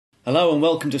Hello and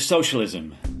welcome to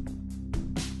Socialism,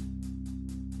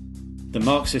 the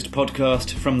Marxist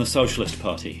podcast from the Socialist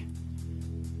Party.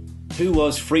 Who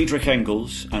was Friedrich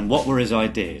Engels and what were his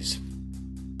ideas?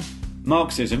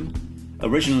 Marxism,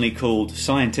 originally called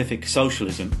scientific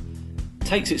socialism,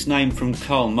 takes its name from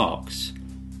Karl Marx,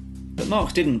 but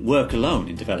Marx didn't work alone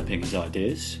in developing his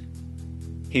ideas.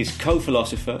 His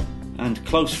co-philosopher and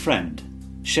close friend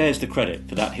shares the credit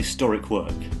for that historic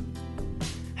work.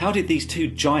 How did these two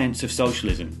giants of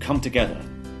socialism come together?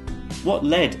 What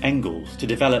led Engels to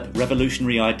develop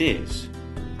revolutionary ideas?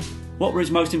 What were his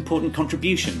most important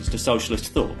contributions to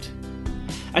socialist thought?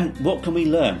 And what can we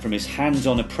learn from his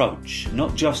hands-on approach,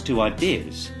 not just to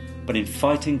ideas, but in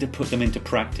fighting to put them into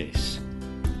practice?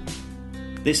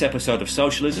 This episode of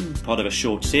Socialism, part of a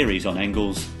short series on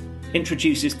Engels,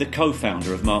 introduces the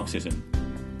co-founder of Marxism,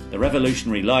 the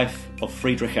revolutionary life of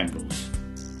Friedrich Engels.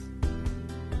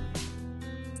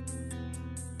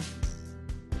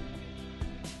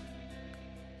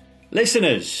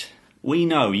 Listeners, we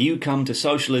know you come to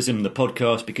Socialism, the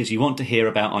podcast, because you want to hear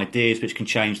about ideas which can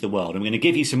change the world. And we're going to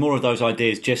give you some more of those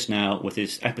ideas just now with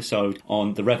this episode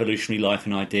on the revolutionary life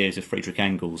and ideas of Friedrich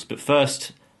Engels. But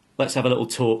first, let's have a little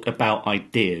talk about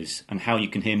ideas and how you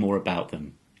can hear more about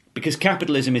them. Because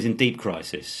capitalism is in deep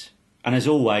crisis. And as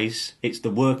always, it's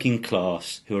the working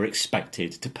class who are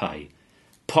expected to pay.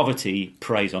 Poverty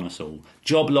preys on us all.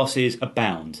 Job losses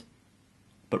abound.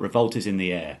 But revolt is in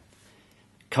the air.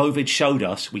 COVID showed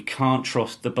us we can't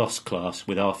trust the boss class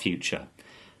with our future.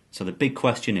 So the big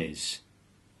question is,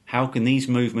 how can these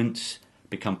movements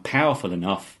become powerful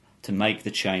enough to make the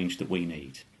change that we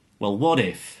need? Well, what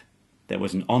if there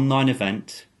was an online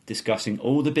event discussing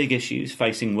all the big issues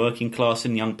facing working class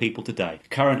and young people today?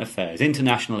 Current affairs,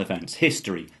 international events,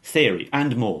 history, theory,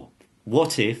 and more.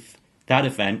 What if that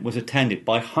event was attended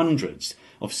by hundreds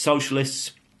of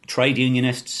socialists, trade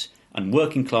unionists, and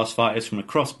working class fighters from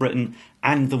across Britain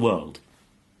and the world?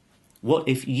 What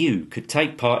if you could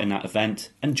take part in that event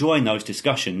and join those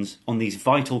discussions on these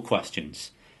vital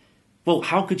questions? Well,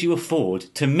 how could you afford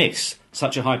to miss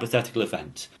such a hypothetical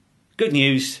event? Good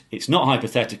news, it's not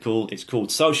hypothetical, it's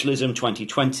called Socialism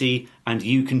 2020 and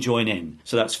you can join in.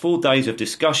 So that's 4 days of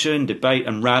discussion, debate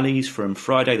and rallies from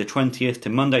Friday the 20th to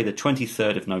Monday the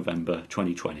 23rd of November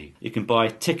 2020. You can buy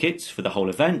tickets for the whole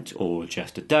event or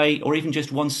just a day or even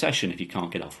just one session if you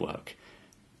can't get off work.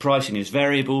 Pricing is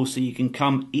variable so you can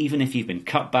come even if you've been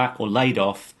cut back or laid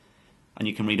off, and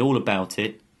you can read all about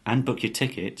it and book your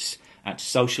tickets at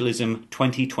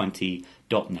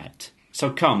socialism2020.net. So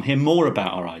come, hear more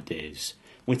about our ideas,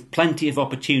 with plenty of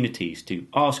opportunities to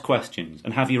ask questions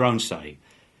and have your own say.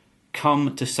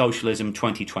 Come to Socialism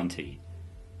 2020.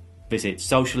 Visit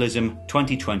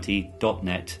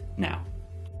socialism2020.net now.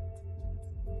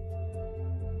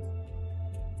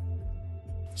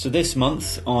 So this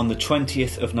month, on the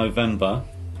 20th of November,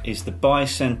 is the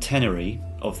bicentenary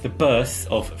of the birth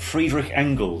of Friedrich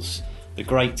Engels, the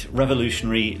great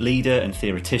revolutionary leader and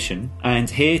theoretician. And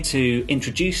here to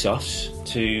introduce us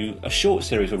to a short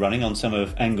series we're running on some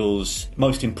of Engels'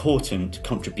 most important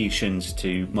contributions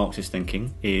to Marxist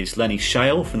thinking is Lenny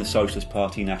Shale from the Socialist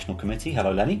Party National Committee.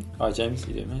 Hello, Lenny. Hi, James. How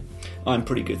you doing, mate? I'm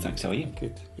pretty good, thanks. How are you?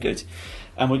 Good. Good.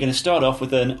 And we're going to start off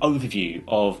with an overview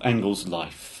of Engels'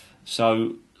 life.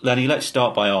 So, Lenny, let's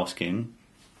start by asking,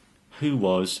 who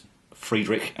was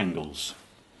Friedrich Engels?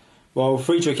 Well,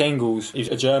 Friedrich Engels, he was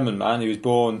a German man who was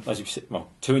born,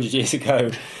 200 years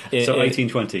ago. So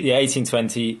 1820? Yeah,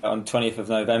 1820 on 20th of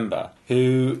November,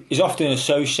 who is often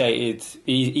associated,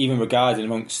 even regarded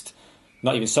amongst,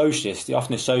 not even socialists, he's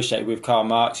often associated with Karl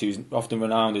Marx, who's often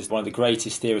renowned as one of the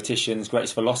greatest theoreticians,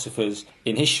 greatest philosophers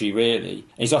in history, really.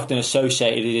 And he's often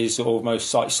associated as his almost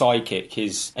sidekick,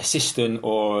 his assistant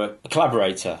or a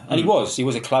collaborator. And he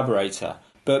was a collaborator.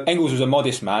 But Engels was a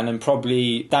modest man and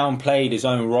probably downplayed his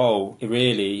own role,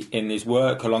 really, in his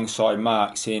work alongside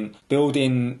Marx in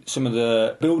building some of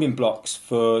the building blocks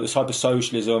for the type of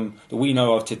socialism that we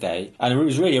know of today. And he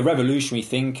was really a revolutionary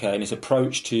thinker in his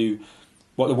approach to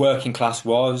what the working class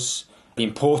was, the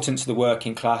importance of the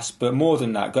working class, but more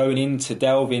than that,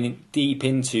 delving deep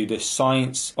into the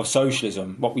science of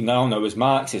socialism, what we now know as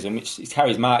Marxism, which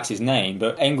carries Marx's name,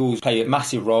 but Engels played a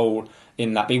massive role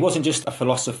in that. But he wasn't just a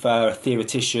philosopher, a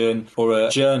theoretician, or a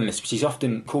journalist, which he's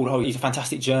often called, he's a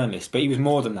fantastic journalist, but he was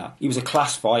more than that. He was a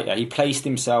class fighter. He placed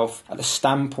himself at the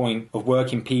standpoint of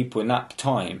working people in that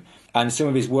time. And some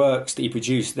of his works that he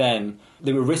produced then,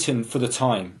 they were written for the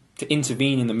time, to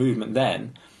intervene in the movement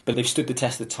then, but they've stood the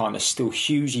test of time. They're still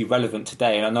hugely relevant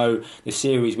today. And I know the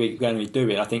series we're going to be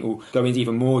doing, I think, will go into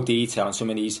even more detail on some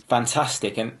of these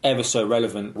fantastic and ever so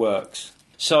relevant works.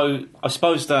 So I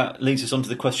suppose that leads us on to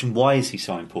the question, why is he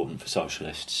so important for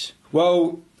socialists?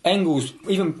 Well, Engels,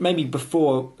 even maybe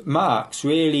before Marx,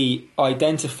 really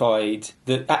identified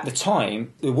that at the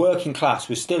time the working class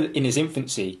was still in its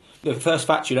infancy. The first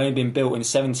factory had only been built in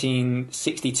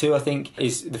 1762, I think,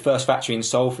 is the first factory in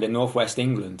Salford in northwest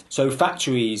England. So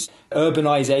factories,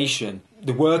 urbanisation,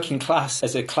 the working class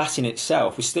as a class in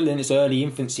itself was still in its early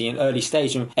infancy and early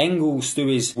stage. And Engels, through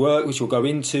his work, which we'll go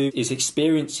into, his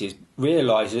experiences,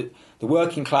 realised that the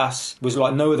working class was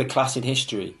like no other class in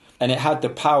history. And it had the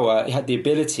power, it had the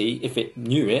ability, if it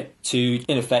knew it, to,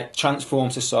 in effect, transform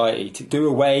society, to do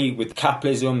away with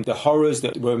capitalism, the horrors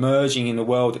that were emerging in the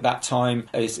world at that time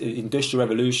as the Industrial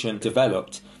Revolution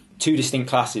developed. Two distinct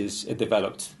classes had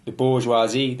developed, the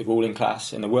bourgeoisie, the ruling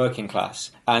class, and the working class.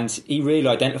 And he really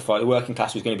identified the working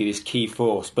class was going to be this key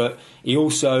force. But he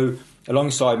also,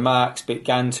 alongside Marx,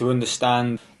 began to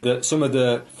understand that some of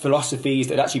the philosophies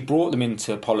that actually brought them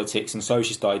into politics and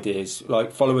socialist ideas,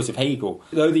 like followers of Hegel,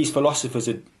 though these philosophers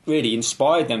had really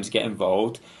inspired them to get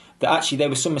involved, that actually there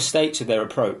were some mistakes of their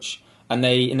approach. And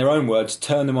they, in their own words,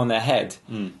 turned them on their head.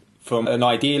 From an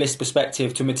idealist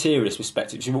perspective to a materialist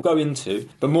perspective, which we'll go into.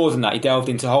 But more than that, he delved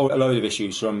into a load of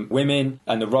issues, from women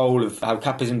and the role of how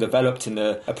capitalism developed in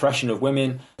the oppression of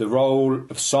women, the role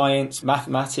of science,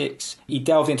 mathematics. He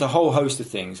delved into a whole host of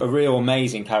things. A real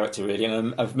amazing character, really, and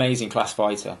an amazing class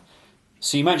fighter.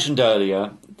 So you mentioned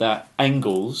earlier that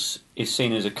Engels is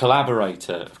seen as a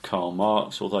collaborator of Karl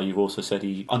Marx, although you've also said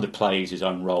he underplays his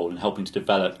own role in helping to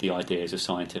develop the ideas of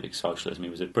scientific socialism.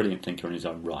 He was a brilliant thinker in his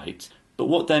own right. But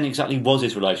what then exactly was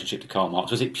his relationship to Karl Marx?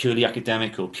 Was it purely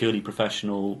academic or purely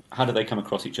professional? How did they come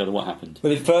across each other? What happened?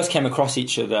 Well, they first came across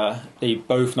each other. They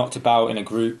both knocked about in a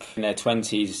group in their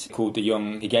 20s called the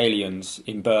Young Hegelians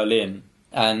in Berlin.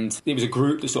 And it was a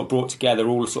group that sort of brought together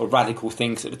all the sort of radical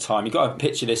thinkers at the time. You've got to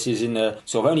picture this is in the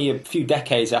sort of only a few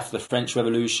decades after the French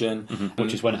Revolution.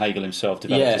 Which is when Hegel himself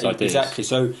developed his ideas. Exactly.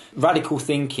 So radical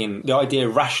thinking, the idea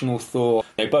of rational thought,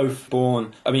 they're both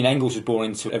born... I mean, Engels was born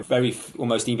into a very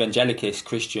almost evangelicalist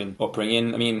Christian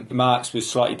upbringing. I mean, Marx was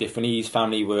slightly different. His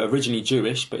family were originally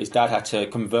Jewish, but his dad had to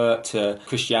convert to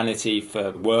Christianity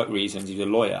for work reasons. He was a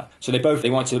lawyer. So they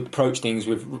wanted to approach things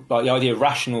with like the idea of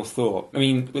rational thought. I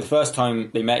mean, the first time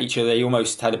they met each other, he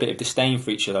almost had a bit of disdain for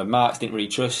each other. Marx didn't really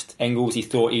trust Engels. He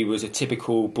thought he was a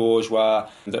typical bourgeois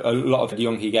that a lot of the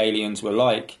young Hegelians were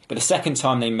like. But the second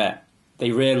time they met, they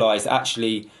realised that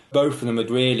actually both of them had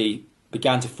really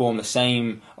began to form the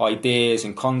same ideas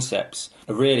and concepts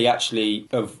of really actually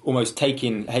of almost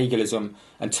taking Hegelism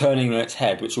and turning it on its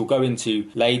head, which we'll go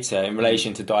into later in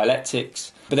relation to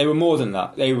dialectics. But they were more than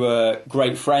that. They were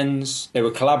great friends, they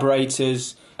were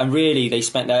collaborators, and really they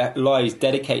spent their lives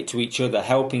dedicated to each other,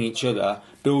 helping each other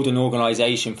build an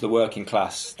organisation for the working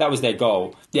class. That was their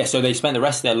goal. Yeah, so they spent the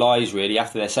rest of their lives really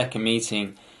after their second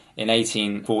meeting in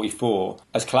 1844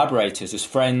 as collaborators, as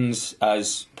friends,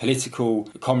 as political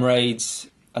comrades,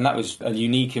 and that was a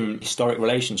unique and historic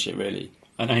relationship really.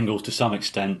 And Engels to some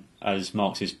extent as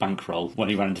Marx's bankroll when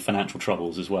he ran into financial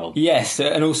troubles as well. Yes,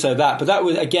 and also that. But that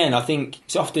was, again, I think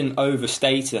it's often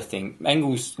overstated, I think.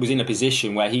 Engels was in a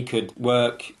position where he could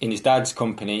work in his dad's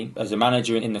company as a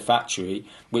manager in the factory,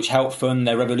 which helped fund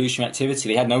their revolutionary activity.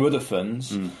 They had no other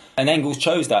funds. And Engels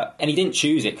chose that. And he didn't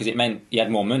choose it because it meant he had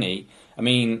more money. I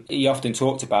mean, he often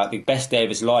talked about the best day of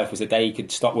his life was the day he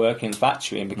could stop working in the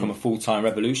factory and become a full-time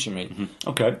revolutionary.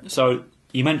 Okay, so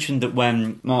you mentioned that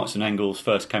when Marx and Engels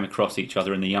first came across each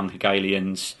other in the Young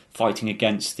Hegelians, fighting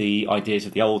against the ideas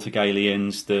of the old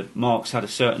Hegelians, that Marx had a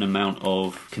certain amount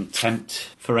of contempt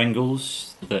for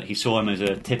Engels, that he saw him as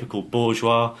a typical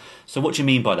bourgeois. So what do you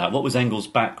mean by that? What was Engels'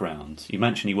 background? You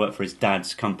mentioned he worked for his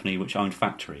dad's company, which owned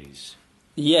factories.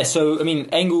 Yeah, so, I mean,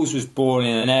 Engels was born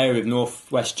in an area of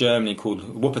northwest Germany called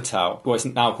Wuppertal. Well, it's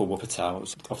now called Wuppertal.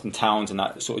 It's often towns and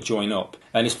that sort of join up.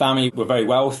 And his family were very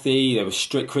wealthy. They were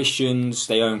strict Christians.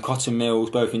 They owned cotton mills,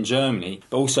 both in Germany,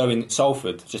 but also in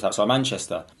Salford, just outside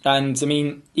Manchester. And, I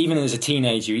mean, even as a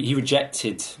teenager, he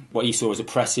rejected what he saw as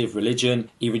oppressive religion.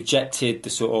 He rejected the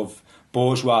sort of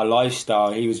bourgeois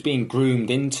lifestyle he was being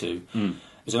groomed into.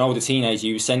 As an older teenager,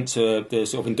 he was sent to the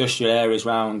sort of industrial areas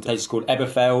around places called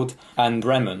Eberfeld and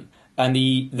Bremen. And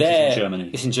This is in Germany.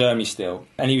 It's in Germany still.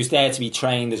 And he was there to be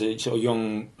trained as a sort of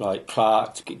young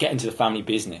clerk to get into the family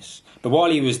business. But while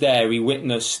he was there, he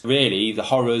witnessed really the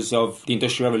horrors of the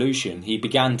Industrial Revolution. He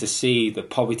began to see the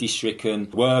poverty-stricken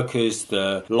workers,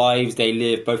 the lives they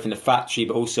lived, both in the factory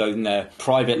but also in their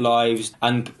private lives,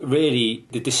 and really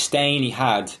the disdain he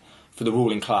had for the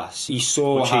ruling class. He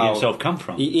saw Which how he himself come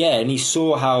from. and he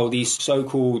saw how these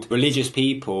so-called religious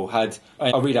people had...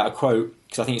 I'll read out a quote.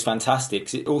 because I think it's fantastic.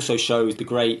 'Cause it also shows the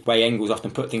great way Engels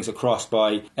often put things across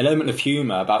by an element of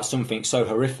humour about something so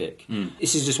horrific.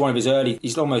 This is just one of his early...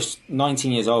 He's almost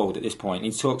 19 years old at this point.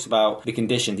 He talks about the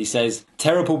conditions. He says,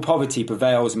 terrible poverty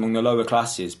prevails among the lower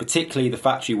classes, particularly the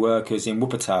factory workers in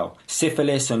Wuppertal.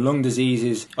 Syphilis and lung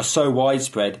diseases are so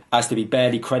widespread as to be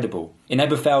barely credible. In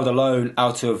Eberfeld alone,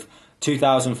 out of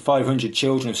 2,500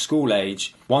 children of school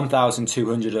age,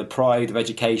 1,200 are deprived of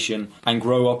education and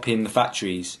grow up in the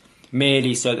factories,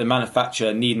 merely so that the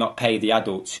manufacturer need not pay the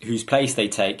adults, whose place they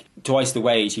take, twice the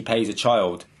wage he pays a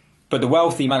child. But the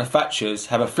wealthy manufacturers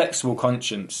have a flexible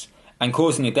conscience, and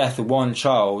causing the death of one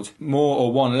child, more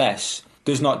or one less,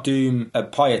 does not doom a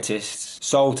pietist's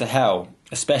soul to hell,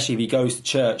 especially if he goes to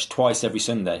church twice every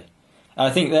Sunday. And I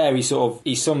think there he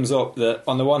sums up that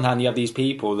on the one hand you have these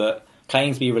people that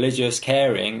claim to be religious,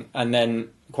 caring, and then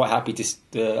quite happy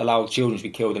to allow children to be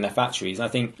killed in their factories. And I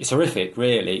think it's horrific,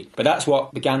 really. But that's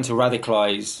what began to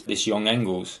radicalise this young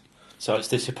Engels. So it's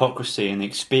this hypocrisy and the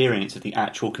experience of the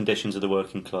actual conditions of the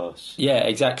working class. Yeah,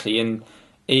 exactly. And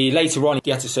later on,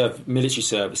 he had to serve military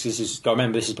service.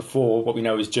 Remember, this is before what we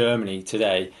know as Germany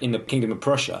today, in the Kingdom of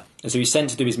Prussia. And so he's sent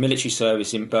to do his military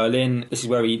service in Berlin. This is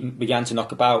where he began to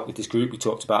knock about with this group we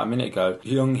talked about a minute ago,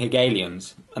 young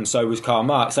Hegelians. And so was Karl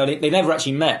Marx. So they never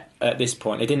actually met at this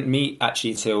point. They didn't meet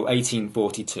actually until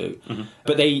 1842.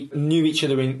 But they knew each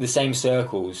other in the same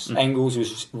circles. Engels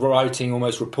was writing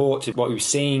almost reports of what he was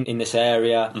seeing in this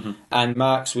area. And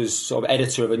Marx was sort of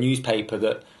editor of a newspaper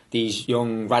that these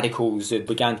young radicals had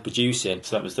began producing.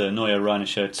 So that was the Neue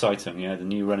Rheinische Zeitung, the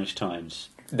New Rhenish Times.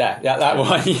 That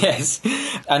one, yes.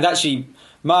 And actually,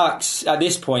 Marx, at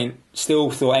this point,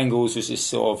 still thought Engels was this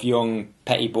sort of young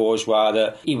petty bourgeois,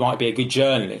 that he might be a good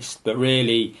journalist, but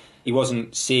really he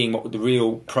wasn't seeing what the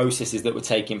real processes that were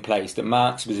taking place that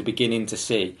Marx was beginning to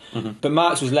see. But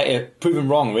Marx was later proven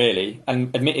wrong, really,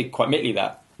 and admitted quite admittedly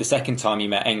that the second time he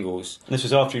met Engels. This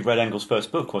was after he'd read Engels'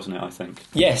 first book, wasn't it, I think?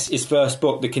 Yes, his first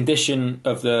book, The Condition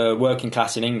of the Working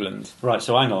Class in England. Right,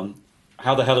 so hang on.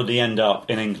 How the hell did he end up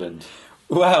in England?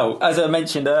 Well, as I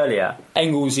mentioned earlier,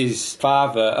 Engels'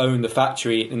 father owned the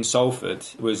factory in Salford,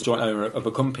 was joint owner of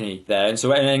a company there. And so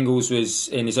when Engels was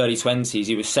in his early 20s,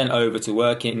 he was sent over to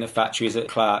work in the factory as a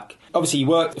clerk. Obviously, he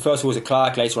worked first of all as a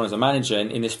clerk, later on as a manager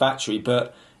in this factory,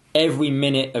 but every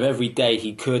minute of every day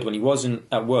he could, when he wasn't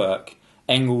at work,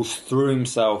 Engels threw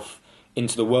himself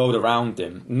into the world around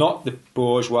him, not the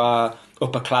bourgeois,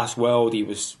 upper-class world he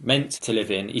was meant to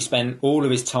live in. He spent all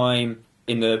of his time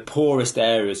in the poorest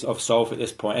areas of Salford at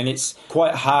this point, and it's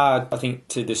quite hard, I think,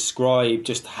 to describe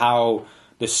just how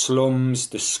the slums,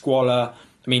 the squalor...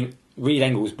 I mean, read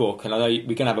Engels' book, and I know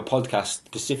we're going to have a podcast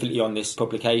specifically on this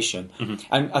publication.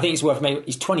 And I think it's worth maybe...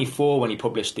 He's 24 when he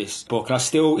published this book, and I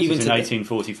still... This even is in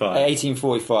 1845.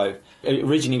 1845.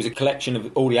 Originally, it was a collection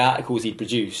of all the articles he'd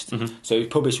produced, so it was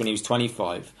published when he was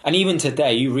 25. And even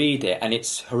today, you read it, and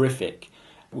it's horrific.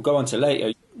 We'll go on to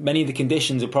later. Many of the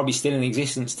conditions are probably still in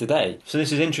existence today. So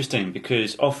this is interesting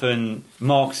because often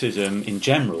Marxism in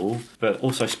general, but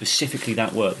also specifically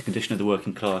that work, The Condition of the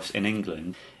Working Class in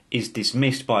England, is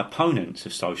dismissed by opponents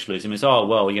of socialism as,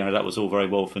 that was all very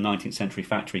well for 19th century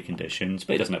factory conditions,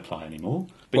 but it doesn't apply anymore.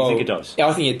 But you think it does? Yeah,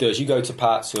 I think it does. You go to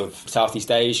parts of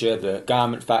Southeast Asia, the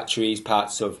garment factories,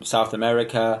 parts of South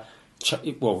America.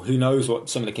 Who knows what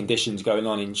some of the conditions going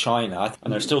on in China.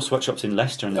 And there are still sweatshops in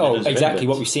Leicester and the Midlands of exactly. England.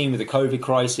 What we've seen with the COVID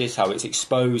crisis, how it's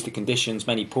exposed the conditions.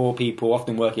 Many poor people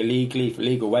often work illegally for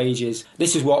illegal wages.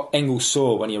 This is what Engels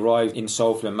saw when he arrived in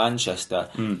Salford and Manchester.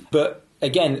 But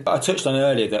again, I touched on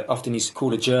earlier that often he's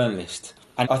called a journalist.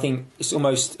 And I think it's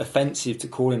almost offensive to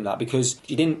call him that because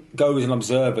he didn't go as an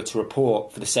observer to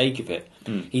report for the sake of it.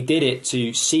 He did it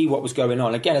to see what was going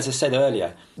on. Again, as I said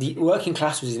earlier, the working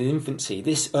class was in infancy.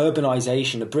 This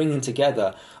urbanisation, the bringing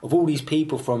together of all these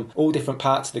people from all different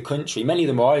parts of the country, many of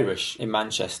them were Irish in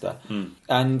Manchester,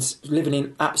 and living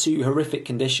in absolutely horrific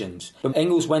conditions. But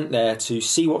Engels went there to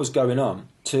see what was going on,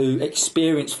 to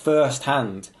experience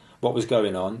firsthand what was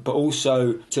going on, but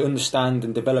also to understand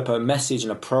and develop a message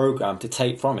and a programme to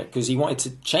take from it, because he wanted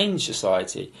to change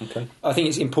society. Okay. I think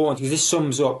it's important because this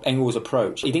sums up Engels'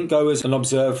 approach. He didn't go as an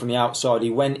observer from the outside,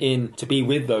 he went in to be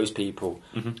with those people.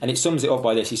 And it sums it up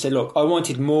by this. He said, look, I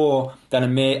wanted more than a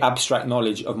mere abstract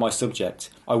knowledge of my subject.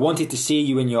 I wanted to see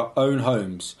you in your own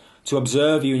homes, to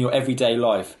observe you in your everyday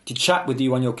life, to chat with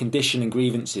you on your condition and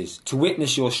grievances, to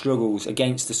witness your struggles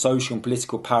against the social and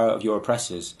political power of your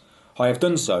oppressors. I have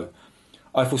done so.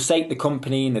 I forsake the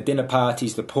company and the dinner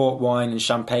parties, the port wine and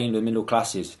champagne of the middle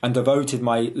classes, and devoted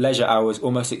my leisure hours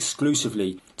almost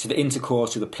exclusively to the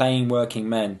intercourse with the plain working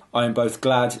men. I am both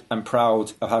glad and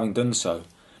proud of having done so.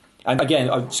 And again,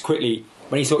 just quickly,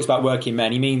 when he talks about working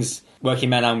men, he means working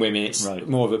men and women. It's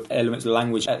more of an element of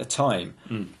language at the time.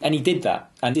 And he did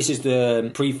that. And this is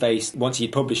the preface, once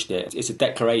he'd published it, it's a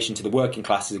declaration to the working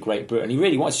classes of Great Britain. He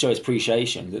really wanted to show his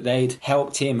appreciation that they'd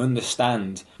helped him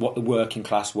understand what the working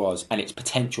class was and its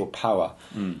potential power.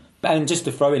 And just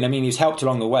to throw in, I mean, he was helped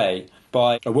along the way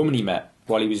by a woman he met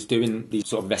while he was doing these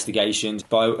sort of investigations,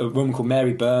 by a woman called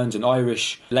Mary Burns, an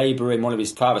Irish labourer in one of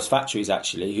his father's factories,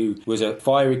 actually, who was a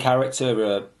fiery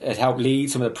character, had helped lead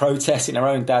some of the protests in her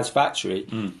own dad's factory.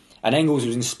 And Engels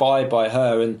was inspired by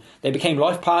her, and they became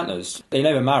life partners. They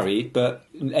never married, but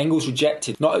Engels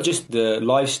rejected not just the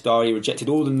lifestyle, he rejected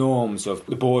all the norms of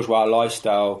the bourgeois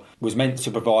lifestyle was meant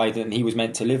to provide and he was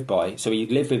meant to live by. So he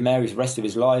lived with Mary for the rest of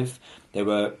his life. They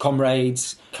were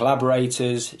comrades,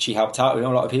 collaborators. She helped out with a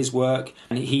lot of his work,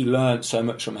 and he learnt so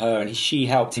much from her, and she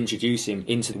helped introduce him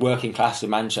into the working class of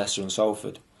Manchester and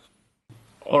Salford.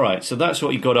 All right, so that's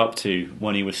what he got up to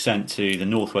when he was sent to the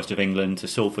northwest of England, to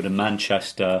Salford and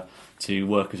Manchester, to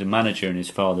work as a manager in his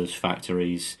father's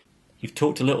factories. You've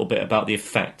talked a little bit about the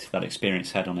effect that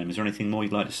experience had on him. Is there anything more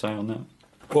you'd like to say on that?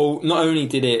 Well, not only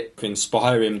did it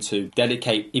inspire him to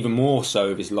dedicate even more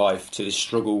so of his life to the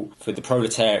struggle for the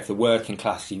proletariat, for the working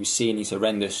class, he was seeing these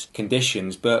horrendous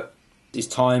conditions, but his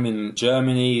time in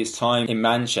Germany, his time in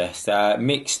Manchester,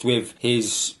 mixed with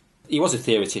his... He was a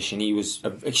theoretician. He was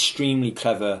an extremely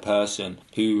clever person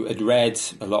who had read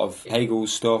a lot of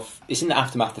Hegel's stuff. It's in the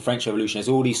aftermath of the French Revolution. There's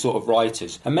all these sort of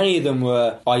writers, and many of them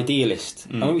were idealists.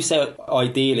 And when we say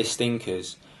idealist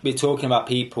thinkers, we're talking about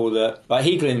people that, like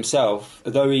Hegel himself,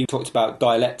 although he talked about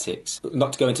dialectics,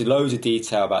 not to go into loads of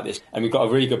detail about this, and we've got a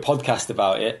really good podcast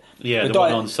about it. Yeah, the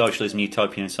one on socialism,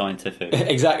 utopian and scientific.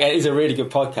 Exactly, it is a really good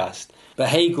podcast. But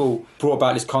Hegel brought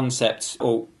about this concept,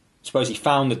 or I suppose he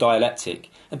found the dialectic.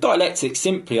 And dialectic,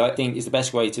 simply, I think, is the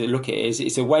best way to look at it.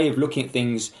 It's a way of looking at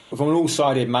things from an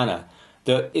all-sided manner.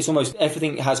 That it's almost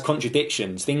everything has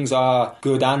contradictions. Things are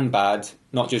good and bad,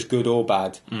 not just good or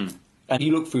bad. And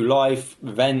you look through life,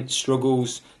 events,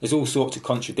 struggles, there's all sorts of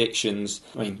contradictions.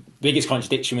 I mean, biggest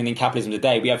contradiction within capitalism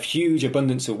today, we have huge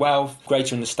abundance of wealth,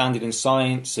 greater understanding in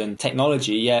science and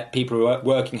technology, yet people are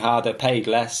working harder, paid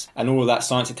less, and all of that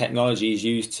science and technology is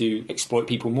used to exploit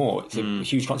people more. It's a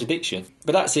huge contradiction.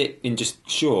 But that's it in just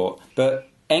short. But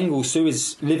Engels, through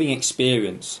his living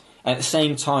experience, and at the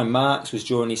same time, Marx was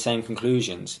drawing these same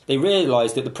conclusions. They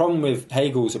realised that the problem with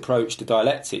Hegel's approach to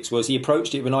dialectics was he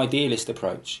approached it with an idealist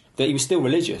approach, that he was still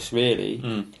religious,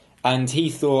 really. And he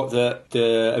thought that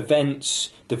the events,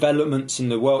 developments in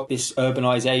the world, this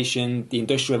urbanisation, the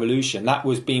Industrial Revolution, that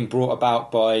was being brought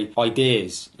about by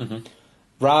ideas.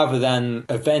 Rather than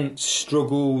events,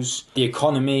 struggles, the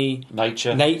economy,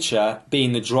 nature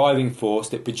being the driving force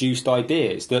that produced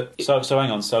ideas. So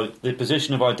hang on, so the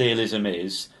position of idealism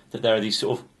is that there are these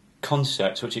sort of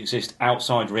concepts which exist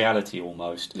outside reality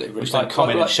almost, which then come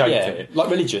in and shape it.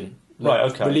 Like religion. Right,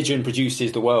 okay. Religion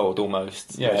produces the world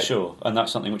almost. Yeah, sure. And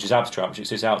that's something which is abstract, which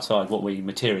exists outside what we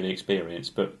materially experience.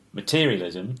 But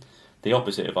materialism, the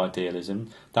opposite of idealism,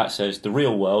 that says the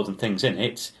real world and things in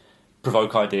it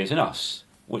provoke ideas in us,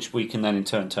 which we can then in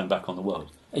turn turn back on the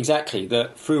world. Exactly.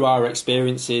 That through our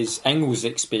experiences, Engels'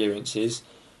 experiences,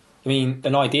 I mean,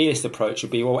 an idealist approach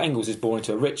would be, well, Engels is born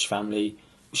into a rich family.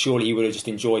 Surely he would have just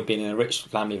enjoyed being in a rich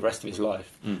family the rest of his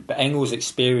life. But Engels'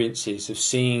 experiences of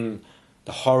seeing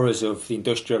the horrors of the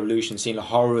Industrial Revolution, seeing the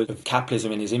horror of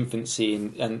capitalism in his infancy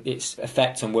and its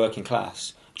effect on working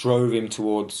class, drove him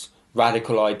towards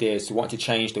radical ideas to want to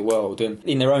change the world. And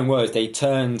in their own words, they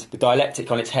turned the dialectic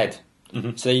on its head.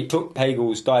 So they took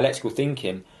Hegel's dialectical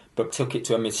thinking, but took it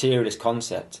to a materialist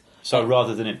concept. So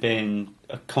rather than it being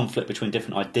a conflict between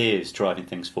different ideas driving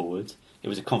things forward, it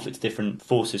was a conflict of different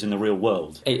forces in the real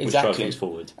world which drove things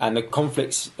forward. And the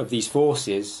conflicts of these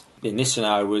forces in this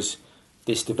scenario was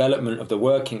this development of the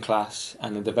working class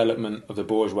and the development of the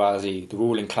bourgeoisie, the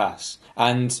ruling class.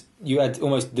 And you had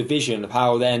almost the vision of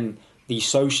how then the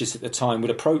socialists at the time would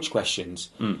approach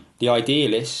questions. The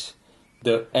idealists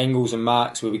that Engels and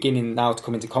Marx were beginning now to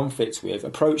come into conflict with,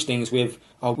 approach things with,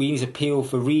 we need to appeal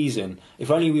for reason.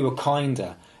 If only we were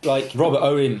kinder. Like Robert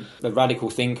Owen, the radical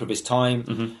thinker of his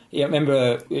time, I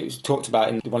remember it was talked about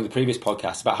in one of the previous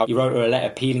podcasts about how he wrote her a letter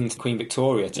appealing to Queen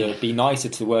Victoria to be nicer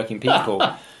to the working people.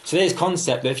 So there's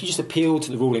concept that if you just appeal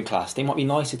to the ruling class, they might be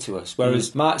nicer to us.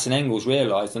 Whereas Marx and Engels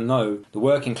realised that no, the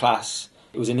working class,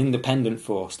 it was an independent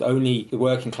force, that only the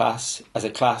working class as a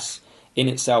class in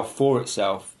itself, for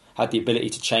itself, had the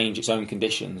ability to change its own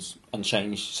conditions and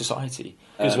change society.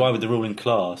 Because why would the ruling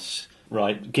class,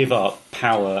 give up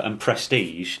power and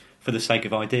prestige for the sake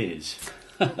of ideas?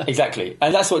 Exactly.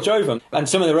 And that's what drove them. And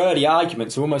some of their early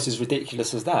arguments are almost as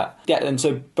ridiculous as that. Yeah, and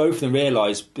so both of them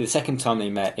realised the second time they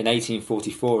met in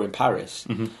 1844 in Paris,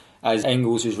 as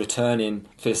Engels was returning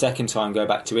for the second time, go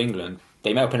back to England,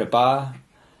 they met up in a bar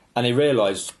and they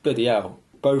realised, bloody hell,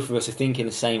 both of us are thinking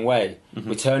the same way.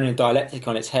 We're turning a dialectic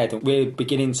on its head and we're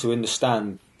beginning to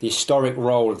understand the historic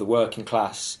role of the working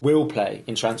class will play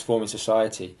in transforming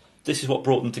society. This is what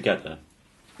brought them together.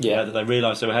 Yeah. That they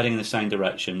realised they were heading in the same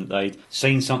direction. They'd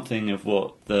seen something of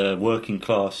what the working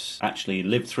class actually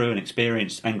lived through and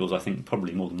experienced. Engels, I think,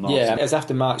 probably more than Marx. Yeah, as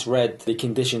after Marx read the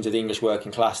conditions of the English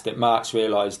working class, that Marx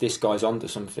realised this guy's onto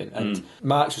something. And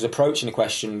Marx was approaching the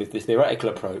question with this theoretical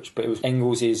approach, but it was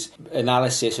Engels'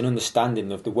 analysis and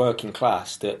understanding of the working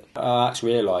class that Marx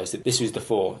realised that this was the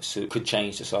force that could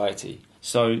change society.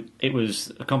 So it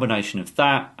was a combination of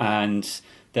that and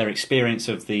their experience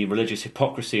of the religious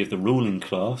hypocrisy of the ruling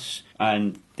class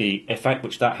and the effect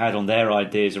which that had on their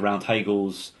ideas around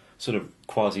Hegel's sort of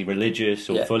quasi-religious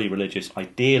or fully religious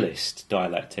idealist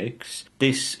dialectics.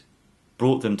 This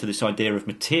brought them to this idea of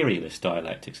materialist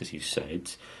dialectics, as you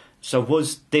said. So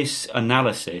was this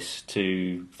analysis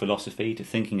to philosophy, to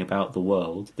thinking about the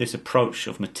world, this approach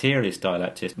of materialist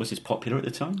dialectics, was this popular at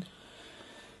the time?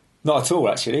 Not at all,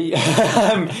 actually.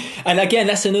 And again,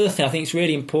 that's another thing I think it's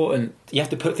really important. You have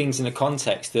to put things in the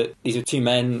context that these are two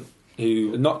men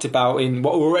who knocked about in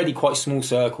what were already quite small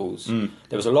circles.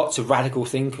 There was a lots of radical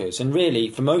thinkers, and really,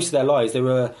 for most of their lives, they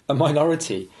were a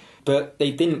minority. But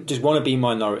they didn't just want to be a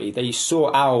minority. They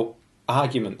sought out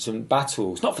arguments and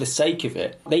battles, not for the sake of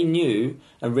it. They knew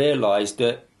and realised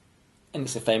that, and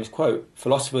it's a famous quote,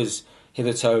 philosophers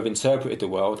hitherto have interpreted the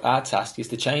world, our task is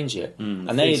to change it. And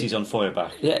theses on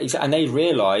Feuerbach. Yeah, exactly. And they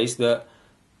realised that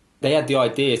they had the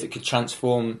ideas that could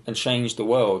transform and change the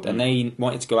world, and they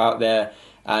wanted to go out there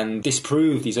and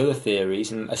disprove these other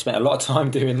theories, and I spent a lot of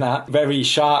time doing that very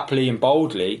sharply and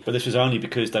boldly. But this was only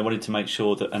because they wanted to make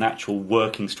sure that an actual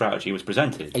working strategy was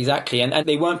presented. Exactly, and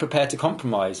they weren't prepared to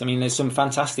compromise. I mean, there's some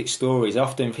fantastic stories.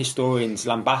 Often historians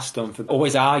lambast them for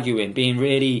always arguing, being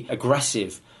really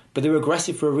aggressive. But they were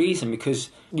aggressive for a reason, because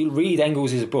you read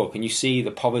Engels' book and you see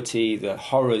the poverty, the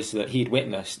horrors that he'd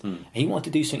witnessed. And he wanted to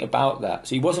do something about that.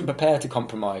 So he wasn't prepared to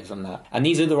compromise on that. And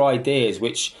these other ideas,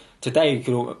 which today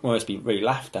could almost be really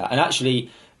laughed at. And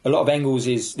actually, a lot of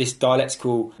Engels' this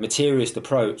dialectical materialist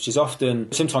approach is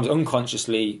often, sometimes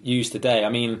unconsciously, used today. I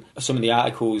mean, some of the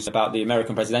articles about the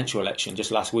American presidential election just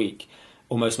last week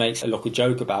almost makes a local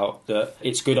joke about that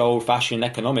it's good old-fashioned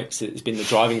economics that's been the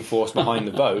driving force behind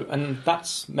the vote, and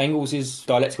that's Engels'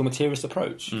 dialectical materialist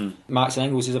approach, Marx and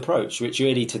Engels' approach, which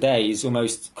really today is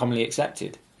almost commonly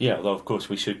accepted. Yeah, although of course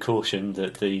we should caution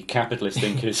that the capitalist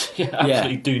thinkers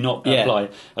absolutely do not apply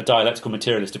a dialectical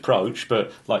materialist approach,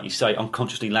 but like you say,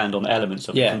 unconsciously land on elements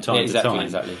of it from time to time.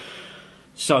 Exactly.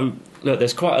 So, look,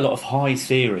 there's quite a lot of high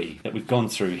theory that we've gone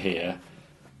through here.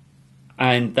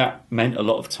 And that meant a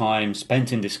lot of time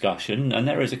spent in discussion, and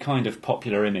there is a kind of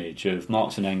popular image of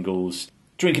Marx and Engels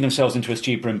drinking themselves into a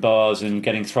stupor in bars and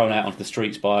getting thrown out onto the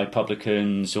streets by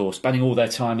publicans, or spending all their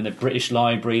time in the British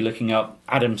Library looking up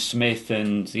Adam Smith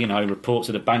and, reports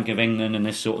of the Bank of England and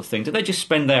this sort of thing. Did they just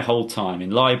spend their whole time in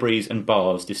libraries and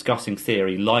bars discussing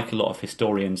theory like a lot of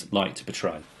historians like to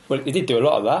portray? Well, they did do a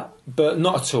lot of that, but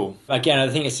not at all. Again, I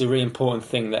think it's a really important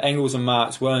thing that Engels and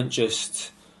Marx weren't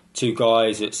just two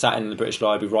guys that sat in the British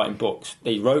Library writing books.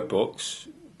 They wrote books.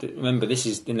 Remember, this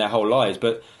is in their whole lives,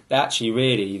 but they actually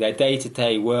really, their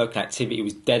day-to-day work and activity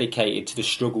was dedicated to the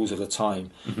struggles of the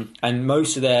time. And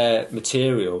most of their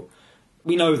material,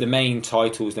 we know the main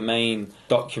titles, the main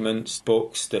documents,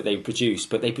 books that they produced,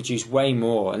 but they produced way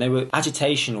more, and they were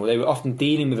agitational. They were often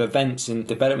dealing with events and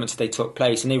developments that took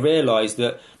place, and they realised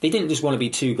that they didn't just want to be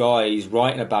two guys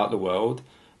writing about the world.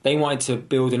 They wanted to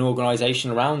build an organisation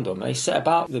around them. They set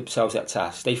about themselves that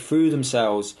task. They threw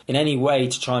themselves in any way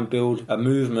to try and build a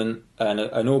movement,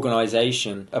 an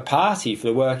organisation, a party for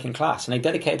the working class. And they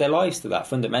dedicated their lives to that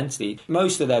fundamentally.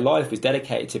 Most of their life was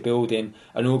dedicated to building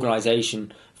an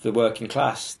organisation for the working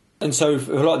class. And so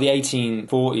for a lot of the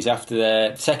 1840s, after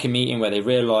their second meeting where they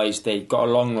realised they got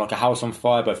along like a house on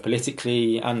fire, both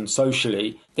politically and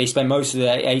socially, they spent most of the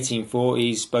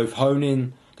 1840s both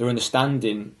honing their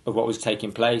understanding of what was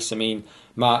taking place. I mean,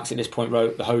 Marx at this point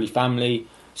wrote The Holy Family,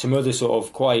 some other sort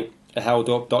of quite held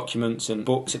up documents and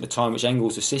books at the time which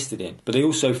Engels assisted in. But they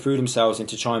also threw themselves in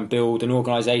to try and build an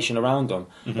organisation around them,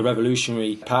 a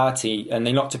revolutionary party, and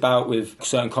they knocked about with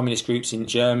certain communist groups in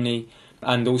Germany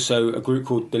and also a group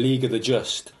called the League of the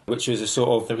Just, which was a sort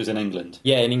of... That was in England?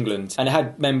 Yeah, in England. And it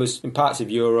had members in parts of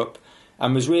Europe,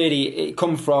 and was really, it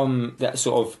come from that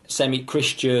sort of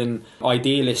semi-Christian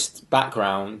idealist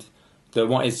background, that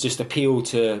wanted to just appeal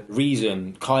to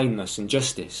reason, kindness and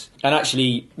justice. And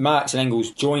actually, Marx and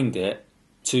Engels joined it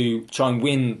to try and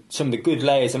win some of the good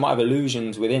layers that might have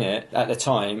illusions within it at the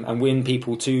time, and win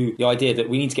people to the idea that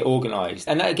we need to get organised.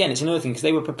 And that, again, it's another thing, because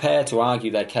they were prepared to argue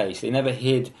their case. They never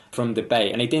hid from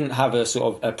debate, and they didn't have a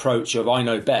sort of approach of I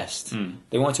know best.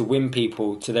 They wanted to win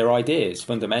people to their ideas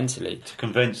fundamentally. To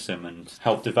convince them and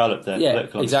help develop their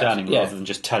political understanding rather than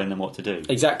just telling them what to do.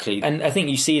 Exactly. And I think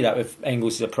you see that with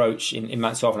Engels' approach in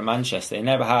Mansfield and Manchester. They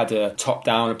never had a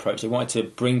top-down approach. They wanted to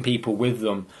bring people with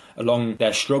them along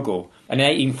their struggle. And in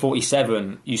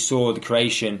 1847, you saw the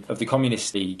creation of the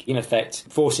Communist League, in effect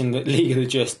forcing the League of the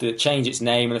Just to change its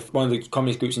name, and one of the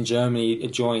communist groups in Germany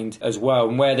had joined as well,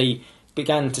 and where they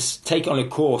began to take on a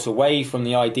course away from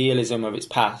the idealism of its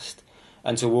past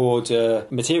and towards a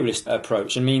materialist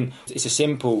approach. I mean, it's a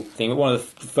simple thing, but one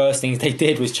of the first things they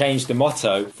did was change the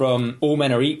motto from all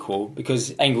men are equal,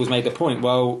 because Engels made the point,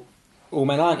 well, all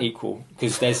men aren't equal,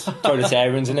 because there's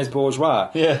proletarians and there's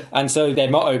bourgeois. Yeah. And so their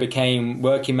motto became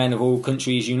working men of all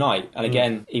countries unite. And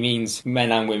again, it means men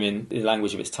and women in the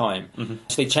language of its time.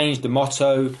 So they changed the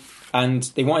motto, and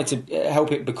they wanted to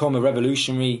help it become a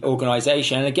revolutionary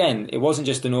organisation. And again, it wasn't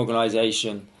just an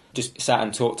organisation just sat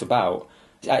and talked about.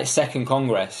 At its second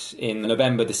Congress in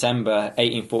November-December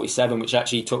 1847, which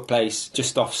actually took place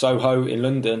just off Soho in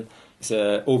London, it's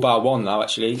all bar one now,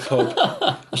 actually, pub.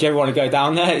 If you ever want to go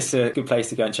down there, it's a good place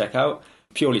to go and check out,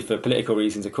 purely for political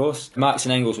reasons, of course. Marx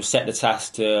and Engels were set the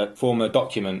task to form a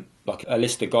document, like a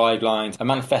list of guidelines, a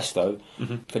manifesto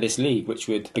for this league, which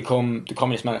would become the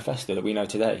Communist Manifesto that we know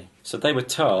today. So they were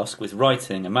tasked with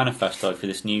writing a manifesto for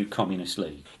this new Communist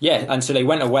League. Yeah, and so they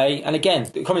went away. And again,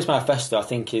 the Communist Manifesto, I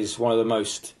think, is one of the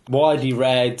most widely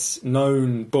read,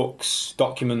 known books,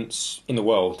 documents in the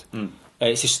world.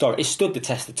 It's historic. It stood the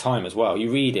test of time as well.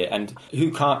 You read it, and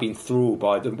who can't be enthralled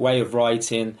by the way of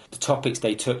writing, the topics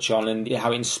they touch on, and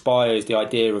how it inspires the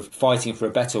idea of fighting for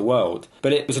a better world.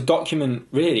 But it was a document,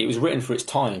 really, it was written for its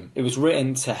time. It was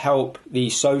written to help the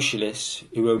socialists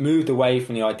who were moved away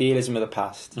from the idealism of the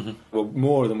past. Well,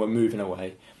 more of them were moving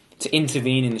away, to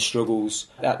intervene in the struggles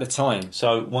at the time.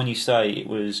 So when you say it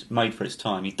was made for its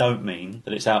time, you don't mean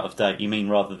that it's out of date. You mean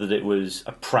rather that it was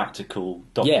a practical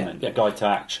document, a guide to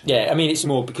action. Yeah, I mean, it's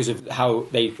more because of how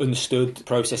they understood the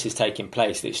processes taking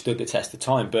place that it stood the test of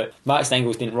time. But Marx and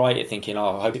Engels didn't write it thinking,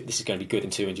 oh, I hope this is going to be good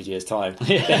in 200 years' time.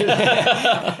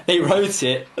 They wrote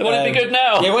it. They want it to be good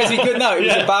now. Yeah, it want it to be good now. It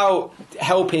was about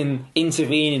helping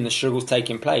intervene in the struggles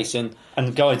taking place and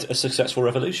guide a successful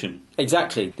revolution.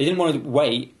 Exactly. They didn't want to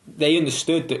wait. They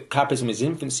understood that capitalism is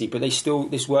infancy, but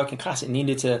this working class, it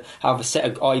needed to have a set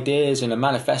of ideas and a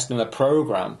manifesto and a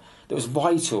programme that was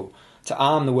vital to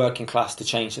arm the working class to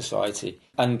change society.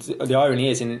 And the irony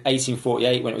is, in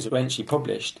 1848, when it was eventually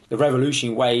published, the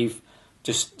revolutionary wave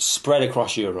just spread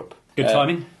across Europe. Good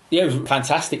timing? Yeah, it was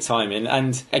fantastic timing.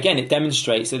 And again, it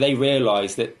demonstrates that they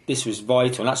realised that this was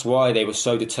vital. And that's why they were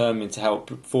so determined to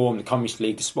help form the Communist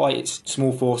League, despite its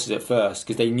small forces at first,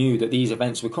 because they knew that these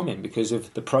events were coming because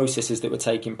of the processes that were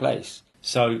taking place.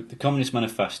 So the Communist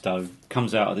Manifesto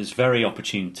comes out at this very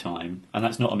opportune time, and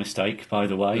that's not a mistake, by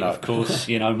the way. No. Of course,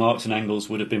 Marx and Engels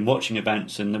would have been watching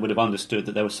events and they would have understood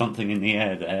that there was something in the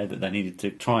air there, that they needed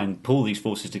to try and pull these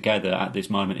forces together at this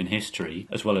moment in history,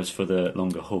 as well as for the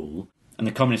longer haul. And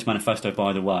the Communist Manifesto,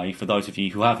 by the way, for those of you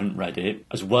who haven't read it,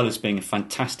 as well as being a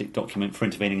fantastic document for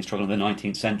intervening in the struggle of the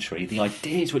 19th century, the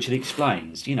ideas which it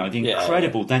explains, the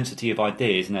incredible density of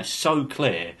ideas, and they're so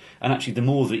clear. And actually, the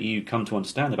more that you come to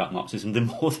understand about Marxism, the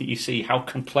more that you see how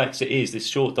complex it is, this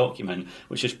short document,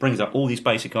 which just brings up all these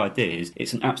basic ideas.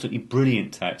 It's an absolutely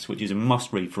brilliant text, which is a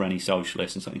must-read for any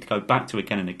socialist and something to go back to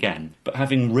again and again. But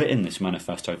having written this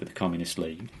manifesto for the Communist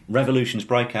League, revolutions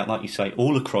break out, like you say,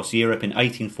 all across Europe in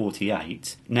 1848.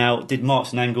 Now, did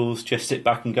Marx and Engels just sit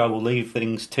back and go, we'll leave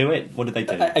things to it? What did they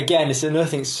do? Again, it's another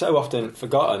thing so often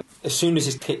forgotten. As soon as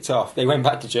this kicked off, they went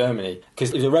back to Germany, because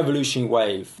it was a revolutionary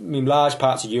wave. I mean, large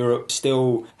parts of Europe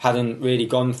still hadn't really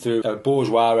gone through a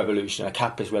bourgeois revolution, a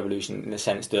capitalist revolution, in the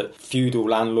sense that feudal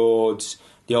landlords,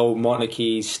 the old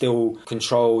monarchies still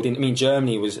controlled.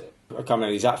 Germany was, I can't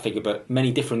remember the exact figure, but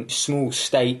many different small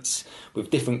states with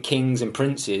different kings and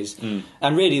princes.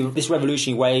 And really, this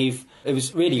revolutionary wave, it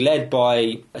was really led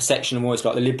by a section of almost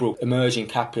like the liberal emerging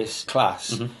capitalist class.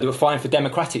 They were fighting for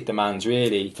democratic demands,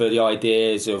 really, for the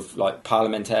ideas of like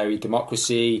parliamentary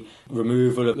democracy,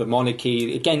 removal of the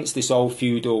monarchy, against this old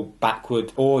feudal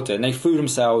backward order, and they threw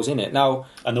themselves in it. Now,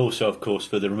 and also, of course,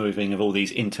 for the removing of all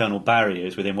these internal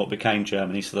barriers within what became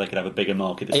Germany, so they could have a bigger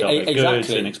market to sell their goods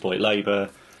and exploit labour.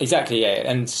 Exactly, yeah.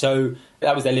 And so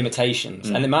that was their limitations.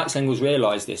 And the Marx and Engels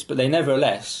realised this, but they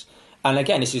nevertheless And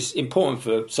again, this is important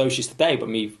for socialists today, but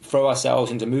we throw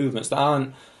ourselves into movements that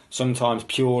aren't sometimes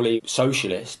purely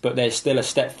socialist, but they're still a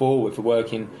step forward for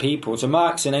working people. So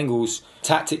Marx and Engels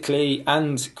tactically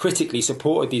and critically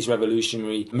supported these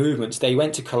revolutionary movements. They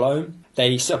went to Cologne,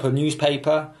 they set up a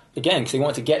newspaper, again, because they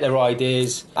wanted to get their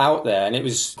ideas out there, and it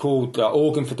was called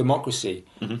Organ for Democracy,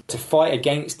 to fight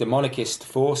against the monarchist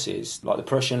forces, like the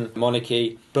Prussian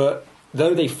monarchy. But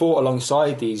though they fought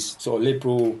alongside these sort of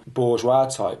liberal bourgeois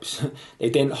types, they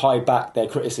didn't hide back their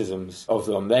criticisms of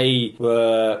them. They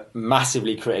were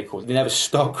massively critical. They never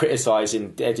stopped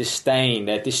criticising their disdain,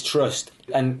 their distrust,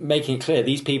 and making it clear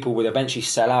these people would eventually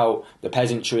sell out the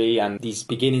peasantry and these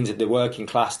beginnings of the working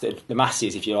class, the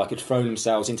masses, if you like, had thrown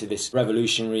themselves into this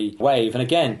revolutionary wave. And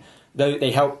again, though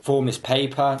they helped form this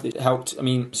paper, it helped, I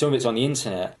mean, some of it's on the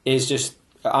internet, is just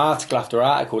article after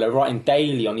article. They're writing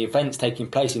daily on the events taking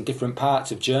place in different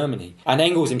parts of Germany. And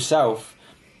Engels himself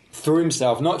threw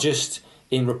himself not just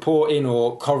in reporting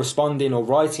or corresponding or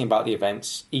writing about the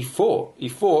events. He fought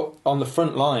on the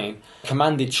front line,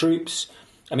 commanded troops.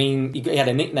 I mean, he had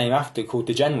a nickname after called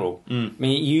the General. I mean,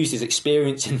 he used his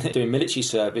experience in doing military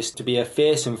service to be a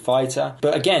fearsome fighter.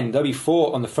 But again, though he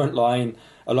fought on the front line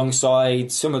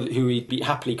alongside some of who he'd be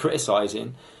happily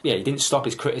criticising, he didn't stop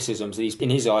his criticisms. These, in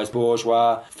his eyes,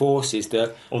 bourgeois forces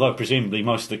that... Although presumably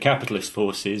most of the capitalist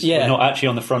forces were not actually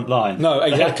on the front line. No,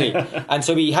 exactly. And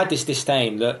so he had this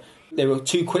disdain that they were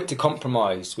too quick to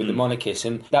compromise with the monarchists,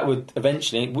 and that would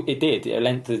eventually, it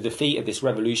led to the defeat of this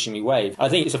revolutionary wave. I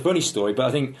think it's a funny story, but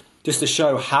I think just to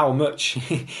show how much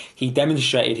he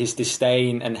demonstrated his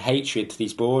disdain and hatred to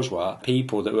these bourgeois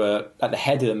people that were at the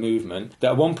head of the movement,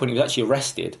 that at one point he was actually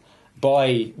arrested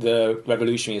by the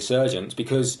revolutionary insurgents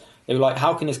because they were like,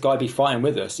 how can this guy be fighting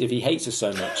with us if he hates us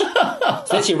so much? So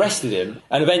they actually arrested him,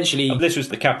 and eventually... This was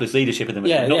the capitalist leadership of the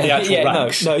movement, not the actual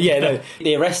ranks. No.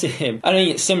 They arrested him. I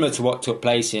think it's similar to what took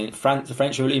place in France, the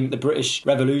French Revolution, the British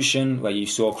Revolution, where you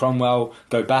saw Cromwell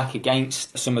go back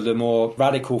against some of the more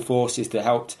radical forces that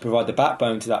helped provide the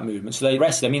backbone to that movement. So they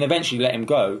arrested him. I mean, eventually let him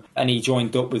go, and he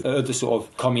joined up with other sort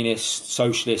of communist,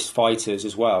 socialist fighters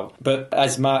as well. But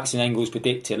as Marx and Engels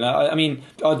predicted, I mean,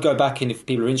 I'd go back, and if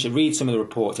people are interested, read some of the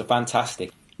reports. They're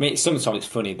fantastic. I mean, sometimes it's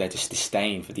funny, they're just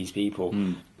disdain for these people.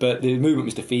 But the movement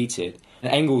was defeated.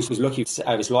 And Engels was lucky to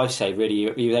have his life saved,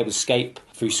 really. He was able to escape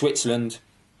through Switzerland.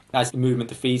 As the movement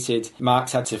defeated,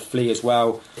 Marx had to flee as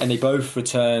well. And they both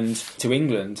returned to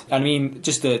England. And I mean,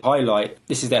 just to highlight,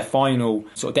 this is their final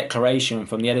sort of declaration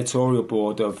from the editorial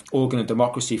board of Organ of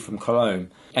Democracy from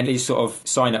Cologne. And they sort of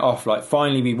sign it off like,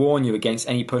 finally, we warn you against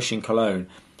any push in Cologne.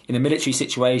 In a military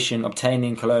situation,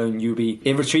 obtaining Cologne, you'll be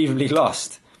irretrievably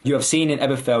lost. You have seen in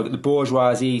Eberfeld that the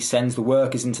bourgeoisie sends the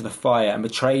workers into the fire and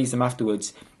betrays them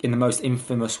afterwards in the most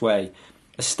infamous way.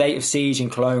 A state of siege in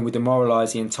Cologne would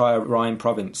demoralise the entire Rhine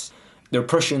province. The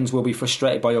Prussians will be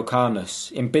frustrated by your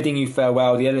calmness. In bidding you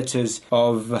farewell, the editors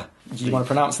of... Do you want to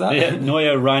pronounce that? Yeah,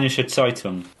 Neue Rheinische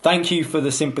Zeitung. Thank you for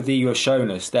the sympathy you have shown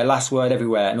us. Their last word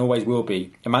everywhere, and always will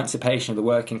be, emancipation of the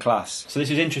working class. So this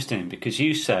is interesting, because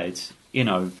you said, you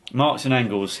know, Marx and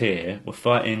Engels here were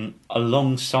fighting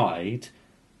alongside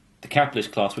the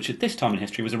capitalist class, which at this time in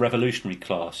history was a revolutionary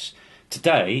class.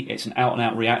 Today, it's an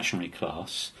out-and-out reactionary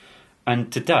class.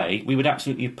 And today, we would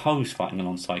absolutely oppose fighting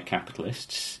alongside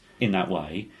capitalists in that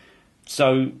way.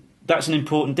 So that's an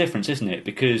important difference, isn't it?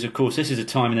 Because, of course, this is a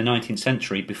time in the 19th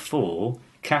century before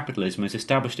capitalism has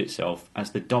established itself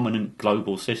as the dominant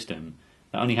global system.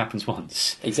 That only happens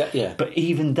once. Exactly, yeah. But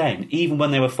even then, even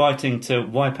when they were fighting to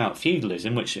wipe out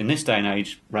feudalism, which in this day and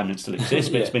age remnants still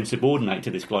exist, but it's been subordinated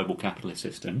to this global capitalist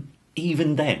system,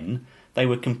 even then they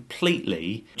were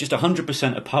completely, just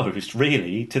 100% opposed,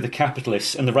 really, to the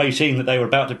capitalists and the regime that they were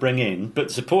about to bring in, but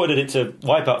supported it to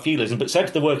wipe out feudalism, but said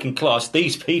to the working class,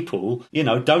 these people, you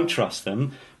know, don't trust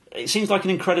them. It seems like an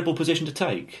incredible position to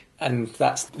take. And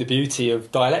that's the beauty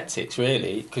of dialectics,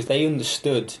 really, because they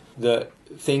understood that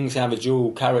things have a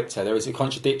dual character. There is a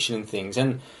contradiction in things.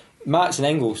 And Marx and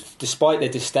Engels, despite their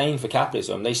disdain for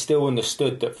capitalism, they still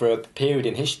understood that for a period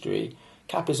in history,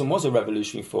 capitalism was a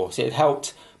revolutionary force. It had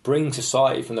helped bring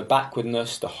society from the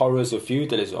backwardness, the horrors of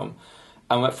feudalism,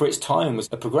 and for its time was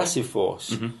a progressive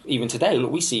force. Even today,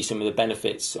 look, we see some of the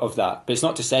benefits of that. But it's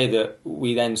not to say that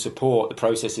we then support the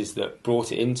processes that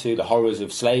brought it into, the horrors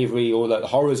of slavery or the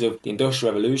horrors of the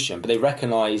Industrial Revolution, but they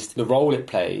recognised the role it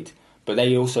played. But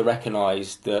they also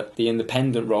recognised that the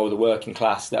independent role of the working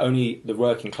class, that only the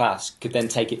working class could then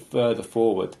take it further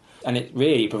forward. And it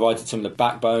really provided some of the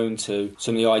backbone to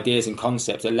some of the ideas and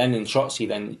concepts that Lenin and Trotsky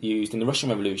then used in the Russian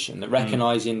Revolution, that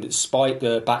recognising that despite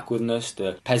the backwardness,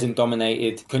 the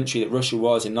peasant-dominated country that Russia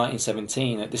was in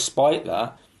 1917, that despite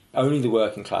that, only the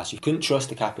working class. You couldn't trust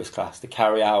the capitalist class to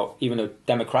carry out even a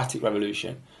democratic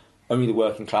revolution. Only the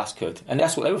working class could. And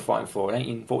that's what they were fighting for in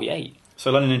 1848. So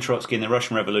Lenin and Trotsky in the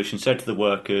Russian Revolution said to the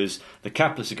workers, the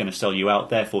capitalists are going to sell you out,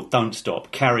 therefore don't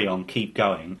stop, carry on, keep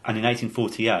going. And in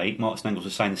 1848, Marx and Engels were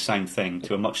saying the same thing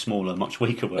to a much smaller, much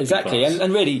weaker working exactly. class.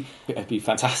 And really, it'd be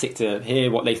fantastic to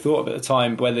hear what they thought at the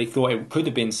time, whether they thought it could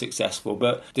have been successful.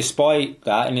 But despite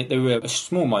that, and they were a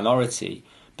small minority,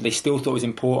 but they still thought it was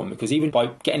important, because even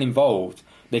by getting involved,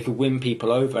 they could win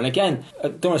people over. And again, I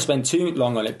don't want to spend too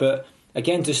long on it, but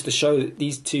again, just to show that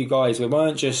these two guys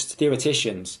weren't just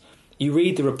theoreticians. You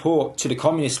read the report to the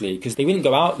Communist League, because they didn't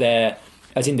go out there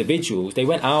as individuals, they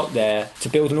went out there to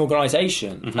build an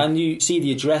organisation. Mm-hmm. And you see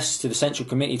the address to the Central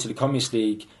Committee to the Communist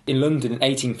League in London in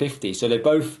 1850. So they've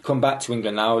both come back to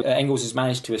England now. Engels has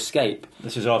managed to escape.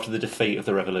 This is after the defeat of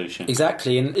the revolution.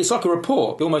 Exactly, and it's like a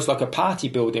report, almost like a party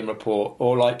building report,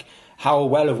 or like how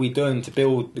well have we done to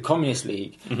build the Communist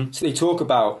League. Mm-hmm. So they talk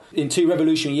about, in 2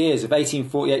 revolutionary years of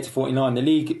 1848 to 49, the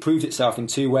League proved itself in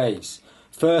 2 ways.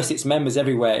 First, its members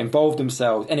everywhere involved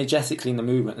themselves energetically in the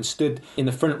movement and stood in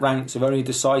the front ranks of only a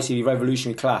decisively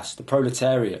revolutionary class, the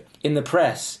proletariat. In the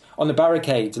press, on the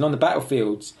barricades and on the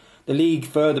battlefields, the League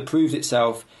further proved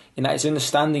itself in that its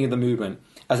understanding of the movement,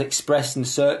 as expressed in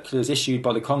circulars issued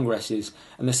by the Congresses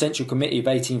and the Central Committee of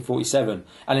 1847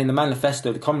 and in the manifesto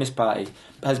of the Communist Party,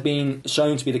 has been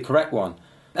shown to be the correct one.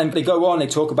 And they go on, they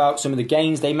talk about some of the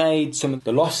gains they made, some of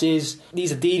the losses.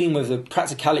 These are dealing with the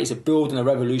practicalities of building a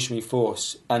revolutionary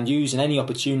force and using any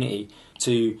opportunity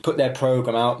to put their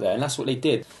programme out there. And that's what they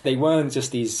did. They weren't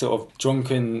just these sort of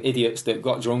drunken idiots that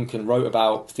got drunk and wrote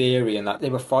about theory and that. They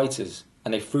were fighters,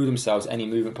 and they threw themselves any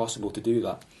movement possible to do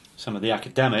that. Some of the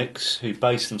academics who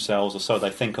base themselves, or so they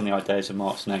think, on the ideas of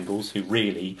Marx and Engels, who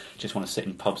really just want to sit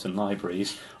in pubs and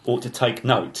libraries, ought to take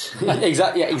note.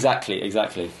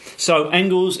 Exactly. So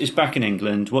Engels is back in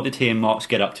England. What did he and Marx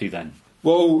get up to then?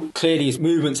 Well, clearly his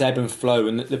movements ebb and flow,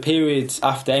 and the period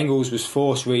after Engels was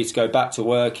forced really to go back to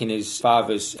work in his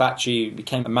father's factory,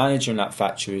 became a manager in that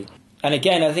factory. And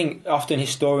again, I think often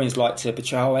historians like to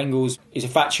portray how Engels is a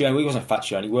factory owner. He wasn't a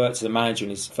factory owner, he worked as a manager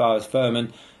in his father's firm,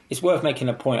 and it's worth making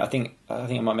a point. I think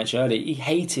I might mention earlier, he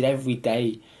hated every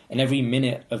day and every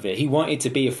minute of it. He wanted to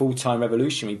be a full-time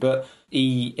revolutionary, but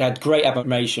he had great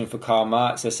admiration for Karl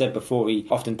Marx. As I said before, he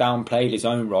often downplayed his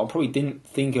own role, probably didn't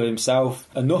think of himself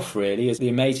enough, really, as the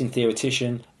amazing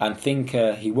theoretician and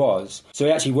thinker he was. So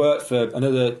he actually worked for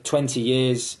another 20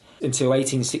 years until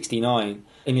 1869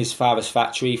 in his father's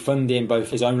factory, funding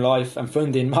both his own life and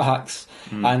funding Marx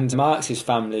and Marx's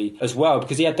family as well,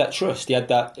 because he had that trust. He had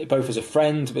that both as a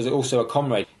friend but also a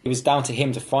comrade. It was down to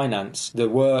him to finance the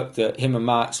work that him and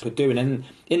Marx were doing. And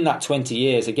in that 20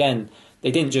 years, again,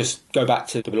 they didn't just go back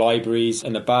to the libraries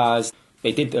and the bars.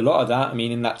 They did a lot of that. I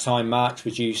mean, in that time, Marx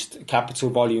produced Capital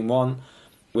Volume 1,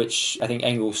 which I think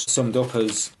Engels summed up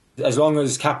as long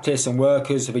as capitalists and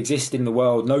workers have existed in the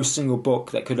world, no single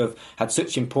book that could have had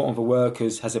such importance for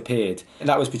workers has appeared. And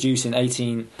that was produced in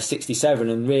 1867,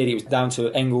 and really it was down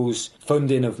to Engels'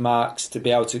 funding of Marx to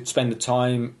be able to spend the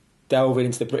time delving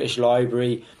into the British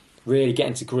Library, really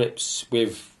getting to grips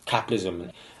with capitalism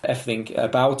and everything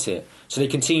about it. So they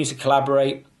continue to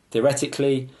collaborate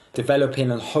theoretically, developing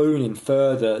and honing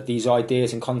further these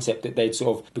ideas and concepts that they'd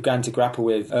sort of began to grapple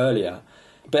with earlier.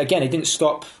 But again, it didn't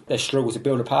stop their struggle to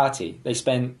build a party. They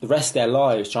spent the rest of their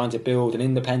lives trying to build an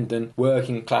independent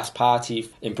working class party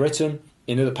in Britain,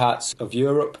 in other parts of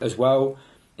Europe as well.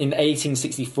 In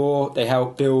 1864, they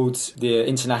helped build the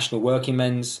International Working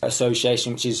Men's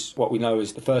Association, which is what we know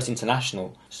as the first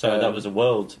international. So that was a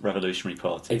world revolutionary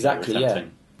party. Exactly, yeah.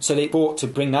 So they fought to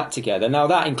bring that together. Now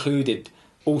that included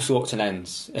all sorts of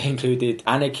ends. It included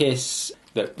anarchists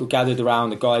that were gathered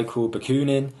around a guy called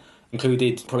Bakunin,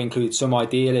 probably included some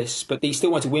idealists, but they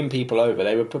still wanted to win people over.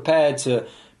 They were prepared to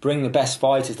bring the best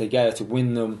fighters together to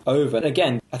win them over. And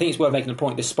again, I think it's worth making a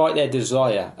point, despite their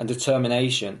desire and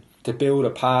determination to build a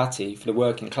party for the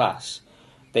working class,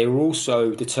 they were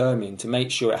also determined to make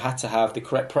sure it had to have the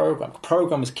correct programme. The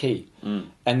programme was key.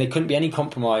 And there couldn't be any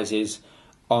compromises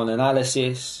on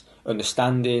analysis,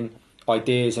 understanding,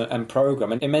 ideas and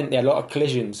programme. And it meant they had a lot of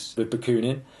collisions with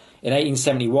Bakunin. In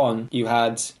 1871, you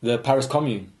had the Paris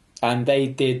Commune, and they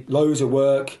did loads of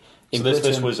work in Britain.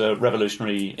 This was a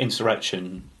revolutionary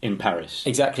insurrection in Paris.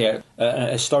 Exactly,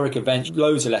 a historic event,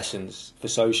 loads of lessons for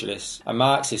socialists and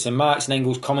Marxists. And Marx and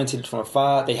Engels commented from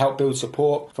afar. They helped build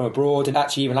support from abroad, and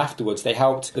actually even afterwards they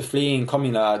helped the fleeing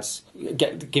communards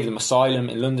give them asylum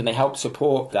in London. They helped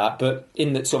support that, but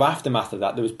in the sort of aftermath of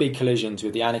that, there was big collisions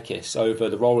with the anarchists over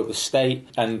the role of the state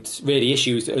and really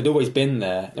issues that had always been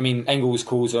there. I mean, Engels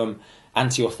calls them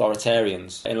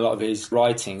anti-authoritarians in a lot of his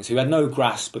writings, who had no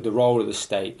grasp of the role of the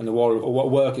state and the role of what a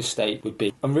worker state would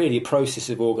be, and really a process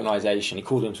of organisation. He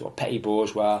called them sort of petty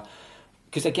bourgeois.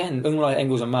 Because again, unlike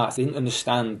Engels and Marx, they didn't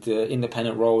understand the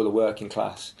independent role of the working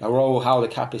class, a role how the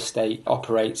capitalist state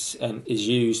operates and is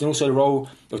used, and also the role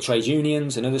of trade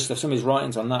unions and other stuff. Some of his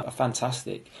writings on that are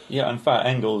fantastic. Yeah, in fact,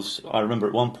 Engels, I remember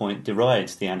at one point,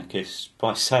 derides the anarchists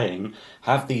by saying,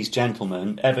 have these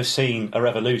gentlemen ever seen a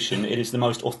revolution? It is the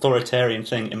most authoritarian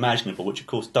thing imaginable, which of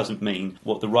course doesn't mean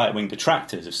what the right-wing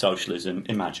detractors of socialism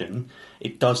imagine.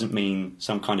 It doesn't mean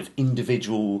some kind of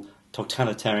individual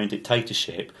totalitarian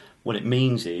dictatorship. What it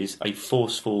means is a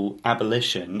forceful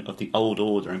abolition of the old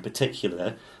order, in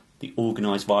particular the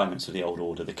organised violence of the old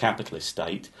order, the capitalist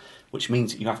state, which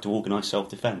means that you have to organise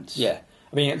self-defence. Yeah.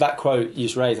 I mean, that quote you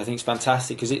just raised, I think is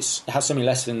fantastic because it has so many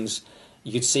lessons.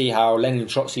 You could see how Lenin and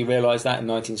Trotsky realised that in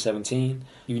 1917.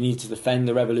 You need to defend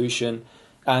the revolution.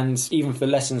 And even for the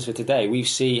lessons for today, we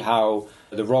see how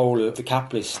the role of the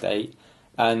capitalist state,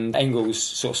 and Engels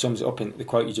sort of sums it up in the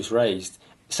quote you just raised.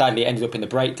 Sadly, it ended up in the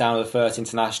breakdown of the First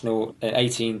International in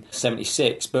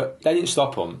 1876, but they didn't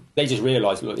stop them. They just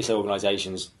realised, look, this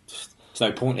organisation's there's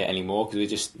no point in it anymore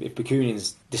because if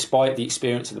Bakunin's, despite the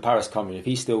experience of the Paris Commune, if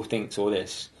he still thinks all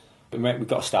this, we've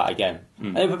got to start again.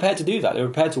 And they were prepared to do that. They were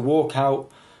prepared to walk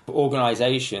out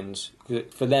organisations.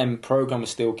 For them, programme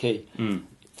was still key.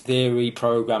 Theory,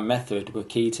 programme, method were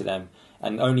key to them.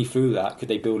 And only through that could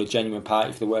they build a genuine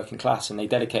party for the working class, and they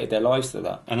dedicated their lives to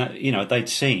that. And, they'd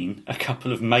seen a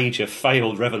couple of major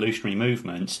failed revolutionary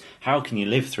movements. How can you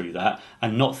live through that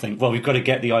and not think, well, we've got to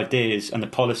get the ideas and the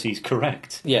policies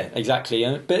correct? Yeah, exactly.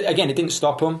 But again, it didn't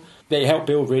stop them. They helped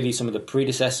build really some of the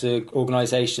predecessor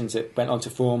organisations that went on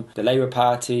to form the Labour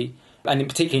Party. And in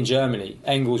particular in Germany,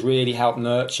 Engels really helped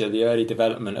nurture the early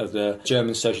development of the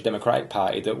German Social Democratic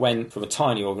Party that went from a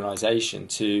tiny organisation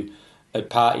to a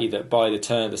party that by the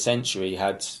turn of the century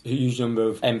had a huge number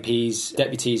of MPs,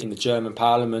 deputies in the German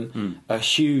parliament, a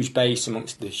huge base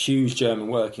amongst the huge German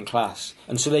working class.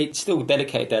 And so they still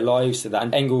dedicated their lives to that.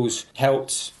 And Engels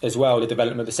helped as well the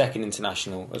development of the Second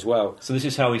International as well. So this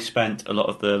is how he spent a lot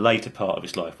of the later part of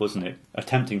his life, wasn't it?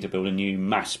 Attempting to build a new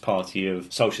mass party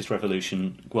of socialist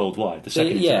revolution worldwide, the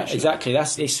Second International. Yeah, exactly.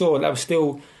 They saw that was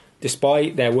still,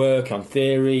 despite their work on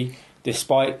theory,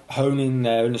 despite honing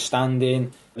their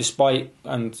understanding, despite,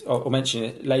 and I'll mention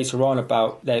it later on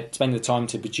about their spending the time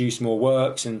to produce more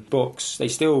works and books, they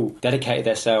still dedicated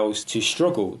themselves to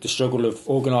the struggle of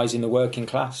organising the working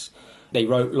class. They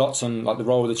wrote lots on the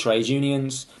role of the trade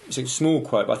unions. It's a small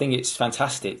quote, but I think it's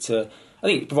fantastic. I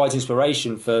think it provides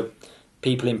inspiration for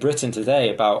people in Britain today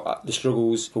about the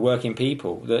struggles for working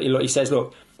people. He says,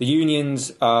 look, the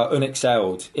unions are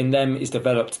unexcelled. In them is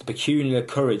developed the peculiar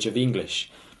courage of the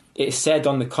English. It is said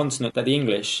on the continent that the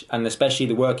English, and especially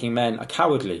the working men, are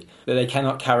cowardly, that they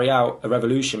cannot carry out a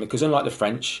revolution because, unlike the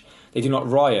French, they do not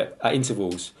riot at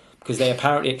intervals because they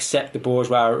apparently accept the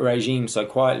bourgeois regime so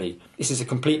quietly. This is a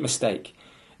complete mistake.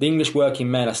 The English working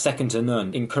men are second to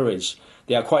none in courage.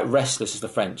 They are quite restless as the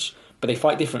French, but they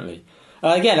fight differently.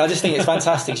 And again, I just think it's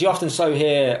fantastic. You often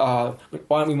hear, why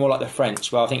aren't we more like the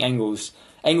French? Well, I think Engels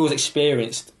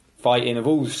experienced fighting of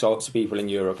all sorts of people in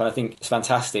Europe, and I think it's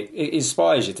fantastic. It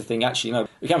inspires you to think, actually,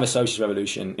 we can have a socialist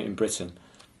revolution in Britain.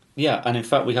 Yeah, and in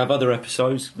fact we have other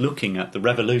episodes looking at the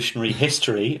revolutionary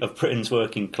history of Britain's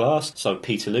working class. So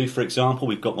Peterloo, for example,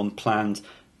 we've got one planned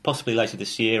possibly later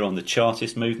this year on the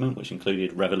Chartist movement, which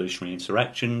included revolutionary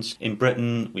insurrections in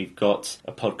Britain. We've got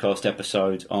a podcast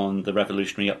episode on the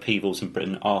revolutionary upheavals in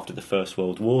Britain after the First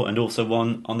World War, and also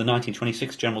one on the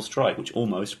 1926 general strike, which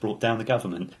almost brought down the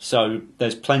government. So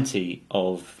there's plenty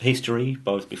of history,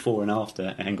 both before and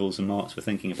after Engels and Marx were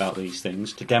thinking about these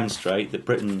things, to demonstrate that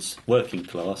Britain's working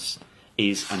class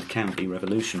is and can be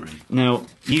revolutionary. Now,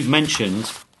 you've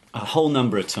mentioned a whole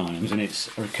number of times, and it's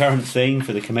a recurrent theme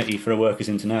for the Committee for a Workers'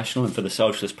 International and for the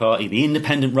Socialist Party, the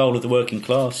independent role of the working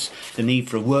class, the need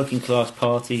for a working class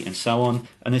party, and so on.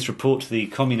 And this report to the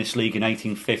Communist League in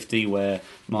 1850, where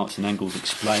Marx and Engels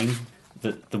explain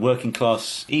that the working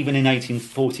class, even in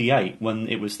 1848, when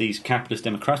it was these capitalist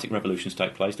democratic revolutions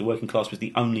take place, the working class was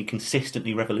the only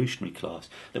consistently revolutionary class.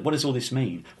 What does all this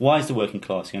mean? Why is the working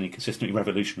class the only consistently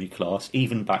revolutionary class,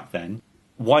 even back then?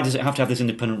 Why does it have to have this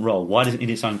independent role? Why does it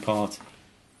need its own party?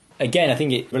 Again, I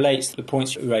think it relates to the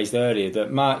points you raised earlier,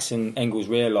 that Marx and Engels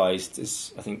realised,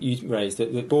 as I think you raised,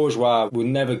 that the bourgeois will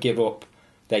never give up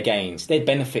their gains. They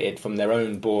benefited from their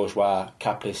own bourgeois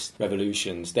capitalist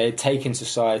revolutions. They had taken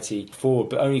society forward,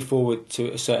 but only forward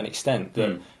to a certain extent.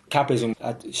 That capitalism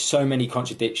had so many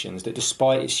contradictions that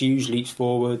despite its huge leaps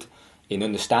forward in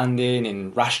understanding,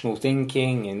 in rational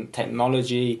thinking, in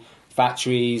technology,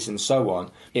 factories and so on,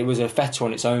 it was a fetter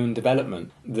on its own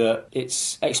development, that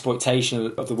its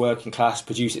exploitation of the working class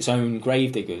produced its own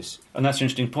gravediggers. And that's an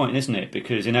interesting point, isn't it?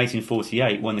 Because in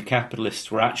 1848, when the capitalists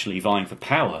were actually vying for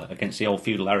power against the old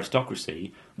feudal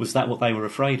aristocracy, was that what they were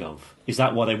afraid of? Is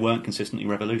that why they weren't consistently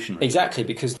revolutionary? Exactly,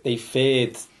 because they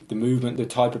feared the movement, the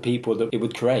type of people that it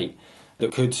would create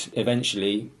that could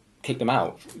eventually kick them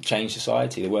out, change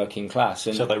society, the working class.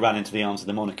 And so they ran into the arms of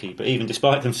the monarchy, but even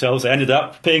despite themselves, they ended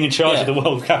up being in charge of the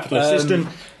world capitalist system.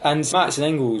 And Marx and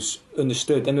Engels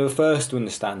understood, and they were first to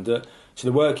understand that so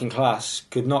the working class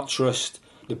could not trust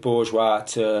the bourgeois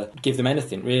to give them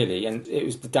anything, really, and it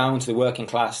was down to the working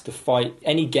class to fight.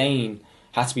 Any gain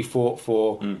had to be fought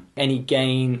for. Any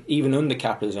gain, even under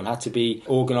capitalism, had to be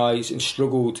organised and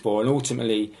struggled for, and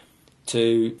ultimately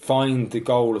to find the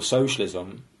goal of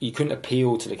socialism, you couldn't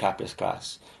appeal to the capitalist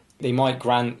class. They might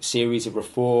grant series of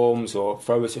reforms or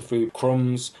throw us a few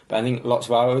crumbs, but I think lots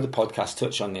of our other podcasts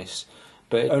touch on this.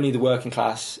 But only the working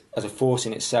class as a force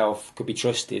in itself could be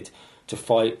trusted to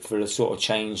fight for the sort of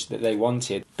change that they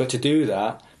wanted. But to do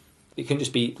that, it couldn't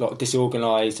just be like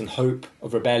disorganised and hope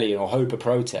of rebellion or hope of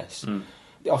protest.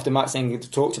 Often Marx and Engels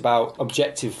talked about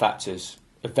objective factors,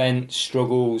 events,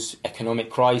 struggles, economic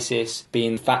crisis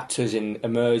being factors in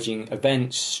emerging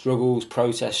events, struggles,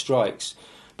 protests, strikes.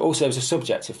 But also there's a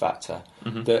subjective factor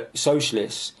that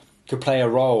socialists could play a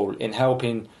role in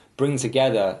helping bring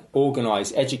together,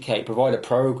 organise, educate, provide a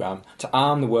programme to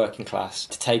arm the working class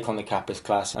to take on the capitalist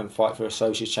class and fight for a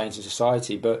socialist change in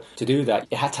society. But to do that,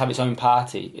 it had to have its own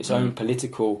party, its own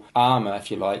political armour,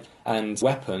 if you like, and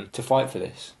weapon to fight for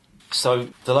this. So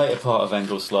the later part of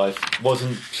Engels' life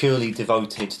wasn't purely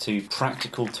devoted to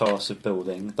practical tasks of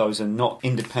building. Those are not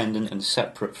independent and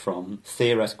separate from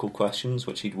theoretical questions,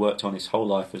 which he'd worked on his whole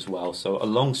life as well. So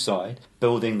alongside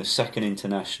building the Second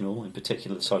International, in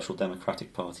particular the Social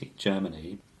Democratic Party,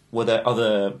 Germany, were there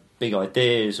other big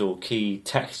ideas or key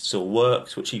texts or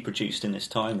works which he produced in this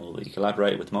time or that he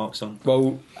collaborated with Marx on?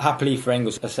 Well, happily for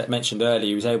Engels, as I mentioned earlier,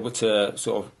 he was able to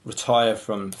sort of retire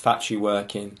from factory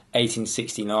work in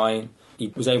 1869.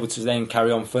 He was able to then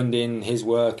carry on funding his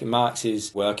work and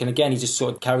Marx's work. And again, he just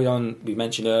sort of carried on, we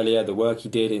mentioned earlier, the work he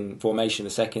did in formation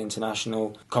of the Second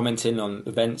International, commenting on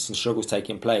events and struggles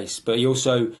taking place. But he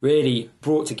also really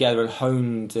brought together and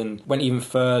honed and went even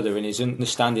further in his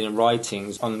understanding and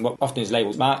writings on what often is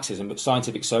labelled Marxism, but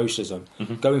scientific socialism,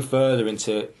 going further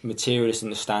into materialist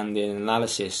understanding and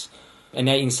analysis. In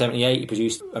 1878, he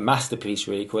produced a masterpiece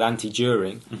really called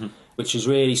Anti-During, which has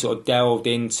really sort of delved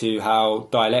into how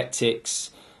dialectics,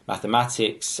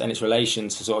 mathematics and its relation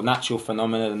to sort of natural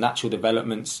phenomena and natural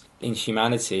developments in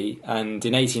humanity. And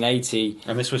in 1880...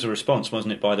 And this was a response,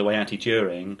 wasn't it, by the way,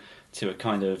 Anti-During, to a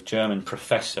kind of German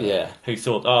professor who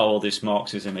thought, all this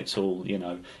Marxism, it's all,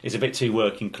 it's a bit too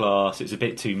working class, it's a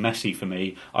bit too messy for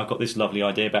me. I've got this lovely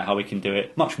idea about how we can do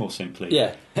it much more simply.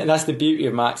 Yeah, and that's the beauty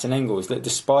of Marx and Engels, that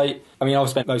despite... I've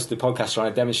spent most of the podcast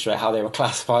trying to demonstrate how they were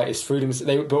class fighters through them.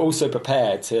 They were also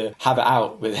prepared to have it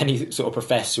out with any sort of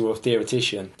professor or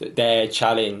theoretician that dared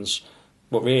challenge...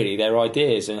 Well, really, their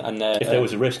ideas and their... If there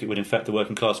was a risk, it would infect the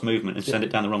working class movement and send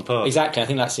it down the wrong path. Exactly, I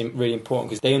think that's really important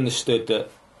because they understood that,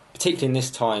 particularly in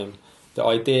this time, that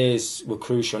ideas were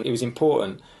crucial and it was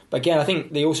important. But again, I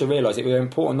think they also realised it was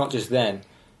important not just then,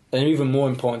 and even more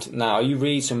important now. You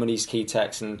read some of these key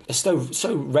texts and they're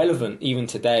so relevant even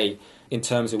today in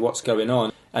terms of what's going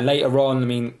on. And later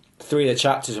on, 3 of the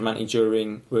chapters of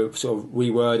Anti-During were sort of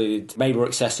reworded, made more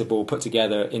accessible, put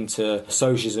together into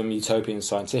Socialism, Utopian and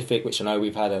Scientific, which I know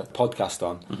we've had a podcast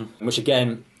on, which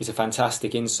again is a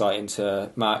fantastic insight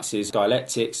into Marx's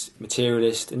dialectics,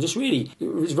 materialist, and just really,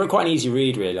 it's quite an easy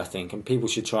read really, I think, and people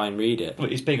should try and read it.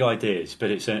 Well, it's big ideas, but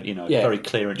it's a very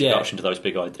clear introduction to those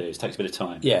big ideas. It takes a bit of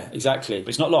time. Yeah, exactly. But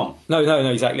it's not long. No,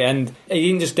 exactly. And he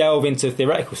didn't just delve into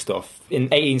theoretical stuff. In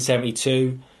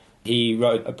 1872, he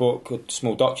wrote a book, a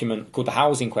small document called The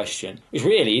Housing Question, which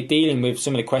really dealing with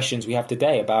some of the questions we have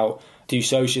today about, do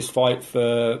socialists fight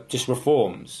for just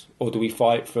reforms or do we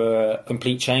fight for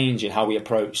complete change in how we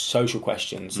approach social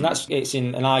questions? And it's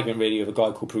in an argument really with a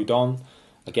guy called Proudhon,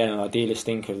 again an idealist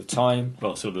thinker of the time.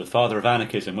 Well, sort of the father of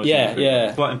anarchism, wasn't he?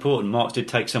 Yeah. Quite important. Marx did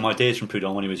take some ideas from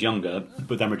Proudhon when he was younger,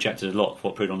 but then rejected a lot of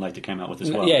what Proudhon later came out with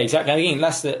as well. Yeah, exactly.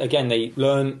 Again, they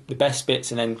learned the best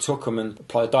bits and then took them and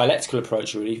applied a dialectical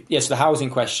approach, really. Yes, the housing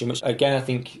question, which again I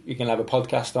think you can have a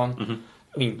podcast on.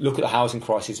 Look at the housing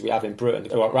crisis we have in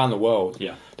Britain, or around the world.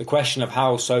 Yeah. The question of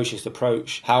how socialists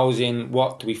approach housing,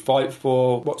 what do we fight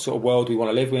for, what sort of world do we want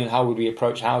to live in, how would we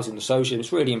approach housing, the socialism,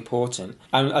 it's really important.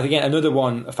 And again, another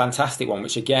one, a fantastic one,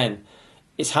 which again,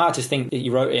 it's hard to think that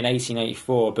you wrote it in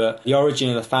 1884, but the origin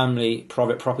of the family,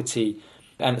 private property,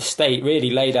 And the state really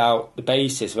laid out the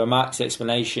basis of a Marxist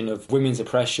explanation of women's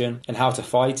oppression and how to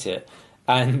fight it.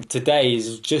 And today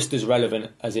is just as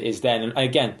relevant as it is then. And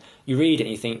again, you read it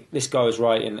and you think, this guy was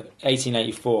right in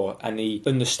 1884 and he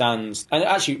understands, and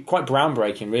actually quite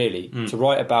groundbreaking really, to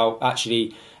write about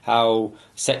actually how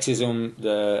sexism,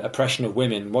 the oppression of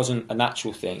women wasn't a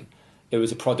natural thing. It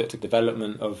was a product of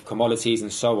development of commodities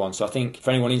and so on. So I think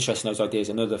for anyone interested in those ideas,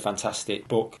 another fantastic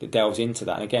book that delves into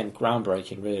that. And again,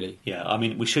 groundbreaking, really. Yeah, I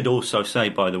mean, we should also say,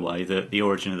 by the way, that The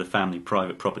Origin of the Family,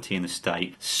 Private Property and the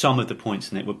State, some of the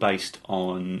points in it were based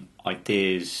on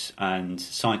ideas and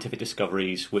scientific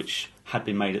discoveries which had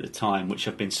been made at the time, which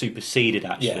have been superseded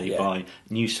actually by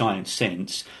new science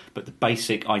since. But the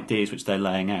basic ideas which they're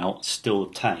laying out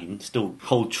still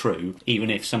hold true, even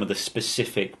if some of the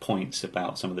specific points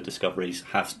about some of the discoveries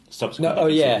have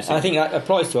subsequently been and I think that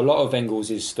applies to a lot of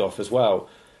Engels' stuff as well.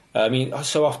 I mean,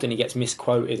 so often he gets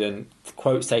misquoted and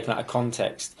quotes taken out of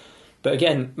context. But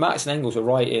again, Marx and Engels were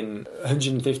writing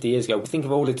 150 years ago. Think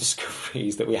of all the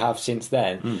discoveries that we have since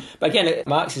then. But again,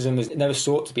 Marxism has never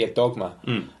sought to be a dogma,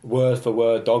 word for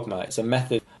word dogma. It's a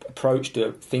method, approach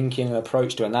to thinking, an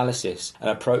approach to analysis, an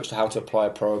approach to how to apply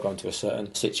a program to a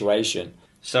certain situation.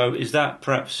 So is that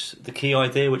perhaps the key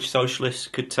idea which socialists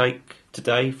could take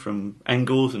today from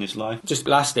Engels and his life? Just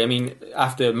lastly, I mean,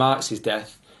 after Marx's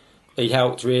death, he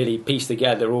helped really piece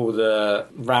together all the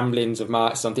ramblings of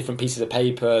Marx on different pieces of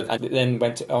paper, and then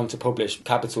went on to publish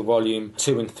Capital Volume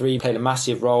 2 and 3, played a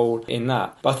massive role in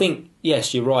that. But I think,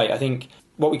 yes, you're right. I think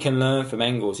what we can learn from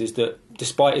Engels is that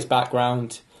despite his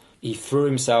background, he threw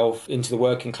himself into the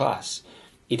working class.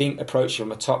 He didn't approach it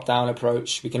from a top-down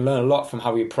approach. We can learn a lot from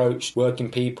how he approached working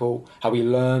people, how he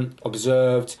learned,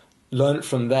 observed, learnt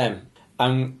from them.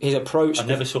 And his approach... I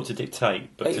never sought to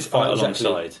dictate, but to fight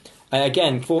alongside. And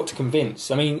again, fought to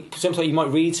convince. I mean, sometimes you might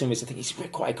read some of this and think he's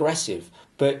quite aggressive,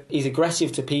 but he's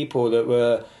aggressive to people that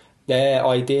were, their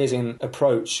ideas and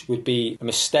approach would be a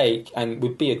mistake and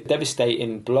would be a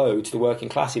devastating blow to the working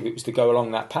class if it was to go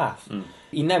along that path.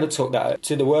 He never took that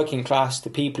to the working class, to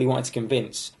people he wanted to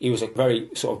convince. He was a very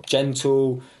sort of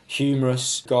gentle,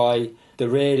 humorous guy that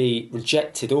really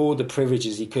rejected all the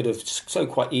privileges he could have so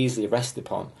quite easily rested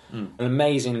upon. An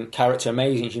amazing character,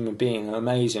 amazing human being, an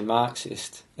amazing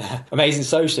Marxist, amazing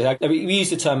socialist. We use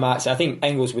the term Marx. I think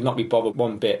Engels would not be bothered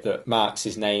one bit that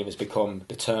Marx's name has become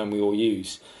the term we all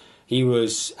use. He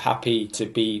was happy to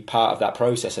be part of that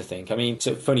process, I think. I mean, it's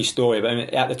a funny story, but I mean,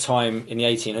 at the time in the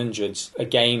 1800s, a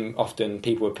game often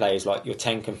people would play is like your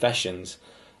 10 Confessions.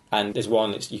 And there's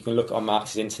one that you can look on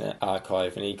Marx's internet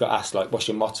archive, and he got asked, like, what's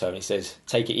your motto? And he says,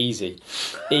 take it easy.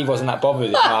 He wasn't that bothered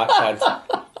if Marx had...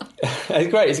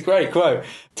 It's a great quote.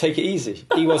 Take it easy.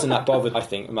 He wasn't that bothered, I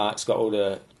think. Marx got all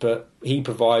the... But he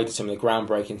provided some of the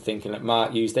groundbreaking thinking that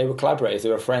Marx used. They were collaborators, they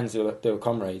were friends, they were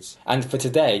comrades. And for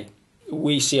today,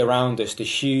 we see around us the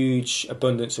huge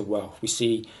abundance of wealth. We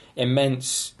see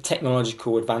immense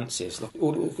technological advances, like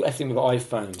everything with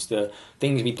iPhones, the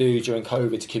things we do during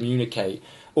COVID to communicate,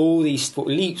 all these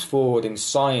leaps forward in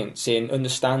science, in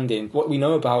understanding what we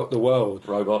know about the world.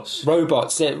 Robots.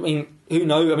 I mean, who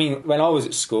knows? I mean, when I was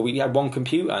at school, we had one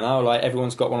computer. Now, like,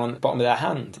 everyone's got one on the bottom of their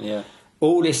hand. Yeah.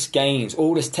 All this gains,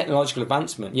 all this technological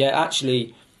advancement. Yeah,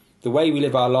 actually, the way we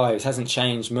live our lives hasn't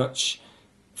changed much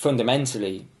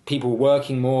fundamentally. People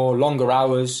working more, longer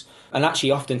hours, and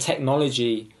actually often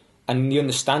technology and the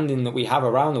understanding that we have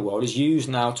around the world is used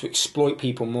now to exploit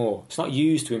people more. It's not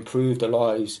used to improve the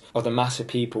lives of the mass of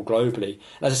people globally.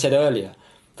 As I said earlier,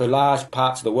 for large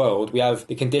parts of the world, we have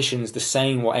the conditions the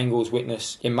same what Engels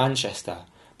witnessed in Manchester.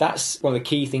 That's one of the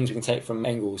key things we can take from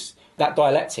Engels. That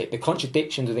dialectic, the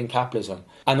contradictions within capitalism,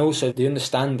 and also the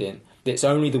understanding that it's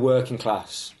only the working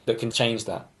class that can change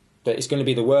that. That it's going to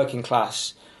be the working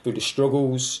class through the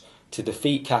struggles to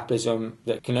defeat capitalism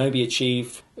that can only be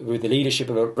achieved with the leadership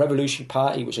of a revolutionary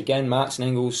party, which again Marx and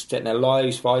Engels spent their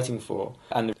lives fighting for.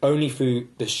 And only through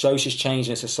the socialist change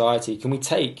in society can we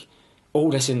take all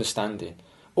this understanding,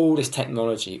 all this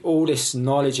technology, all this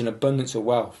knowledge and abundance of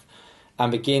wealth,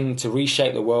 and begin to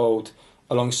reshape the world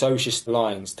along socialist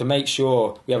lines to make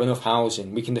sure we have enough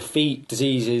housing. We can defeat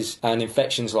diseases and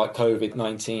infections like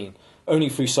COVID-19. Only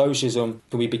through socialism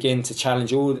can we begin to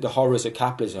challenge all the horrors of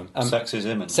capitalism.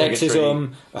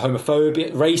 Sexism,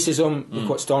 homophobia, racism,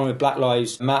 what's done with Black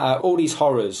Lives Matter, all these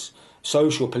horrors,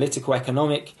 social, political,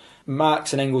 economic.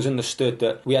 Marx and Engels understood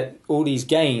that we had all these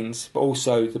gains, but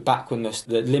also the backwardness,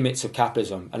 the limits of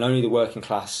capitalism, and only the working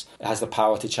class has the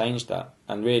power to change that.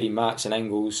 And really, Marx and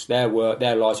Engels, their work,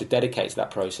 their lives were dedicated to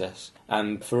that process.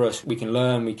 And for us, we can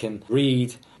learn, we can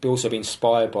read, but also be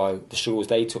inspired by the struggles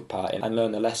they took part in and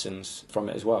learn the lessons from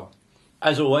it as well.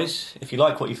 As always, if you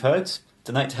like what you've heard,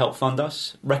 donate to help fund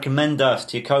us, recommend us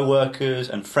to your co-workers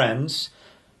and friends,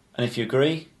 and if you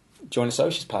agree, join the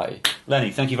Socialist Party.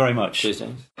 Lenny, thank you very much. Cheers,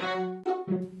 James.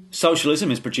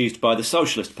 Socialism is produced by the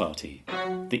Socialist Party,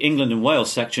 the England and Wales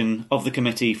section of the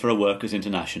Committee for a Workers'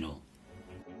 International.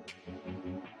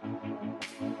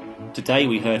 Today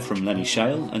we heard from Lenny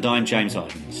Shale and I'm James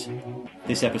Ivans.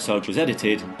 This episode was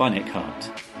edited by Nick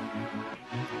Hart.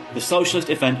 The Socialist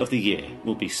event of the year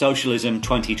will be Socialism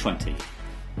 2020.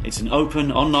 It's an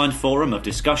open online forum of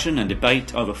discussion and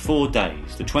debate over 4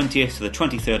 days, the 20th to the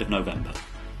 23rd of November.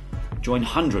 Join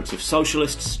hundreds of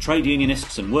socialists, trade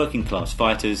unionists and working class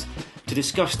fighters to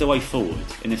discuss the way forward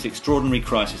in this extraordinary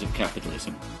crisis of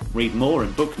capitalism. Read more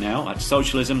and book now at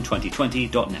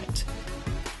socialism2020.net.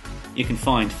 You can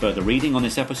find further reading on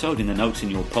this episode in the notes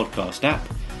in your podcast app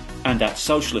and at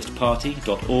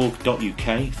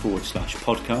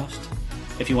socialistparty.org.uk/podcast.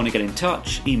 If you want to get in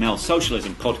touch, email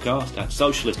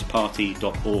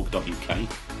socialismpodcast@socialistparty.org.uk.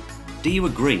 Do you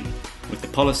agree with the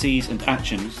policies and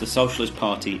actions the Socialist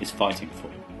Party is fighting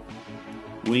for?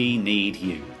 We need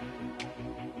you.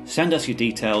 Send us your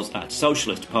details at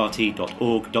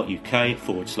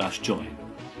socialistparty.org.uk/join.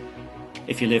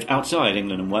 If you live outside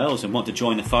England and Wales and want to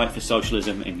join the fight for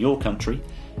socialism in your country,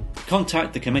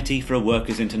 contact the Committee for a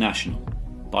Workers' International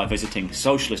by visiting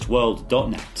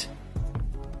socialistworld.net.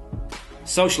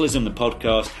 Socialism, the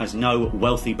podcast, has no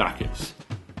wealthy backers.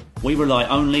 We rely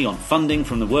only on funding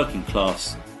from the working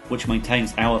class, which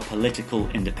maintains our political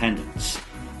independence.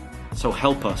 So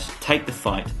help us take the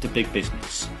fight to big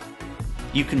business.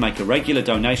 You can make a regular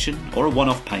donation or a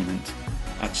one-off payment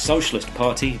at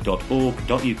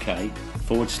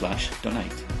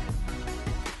socialistparty.org.uk/donate.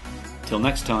 Till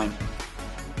next time,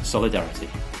 solidarity.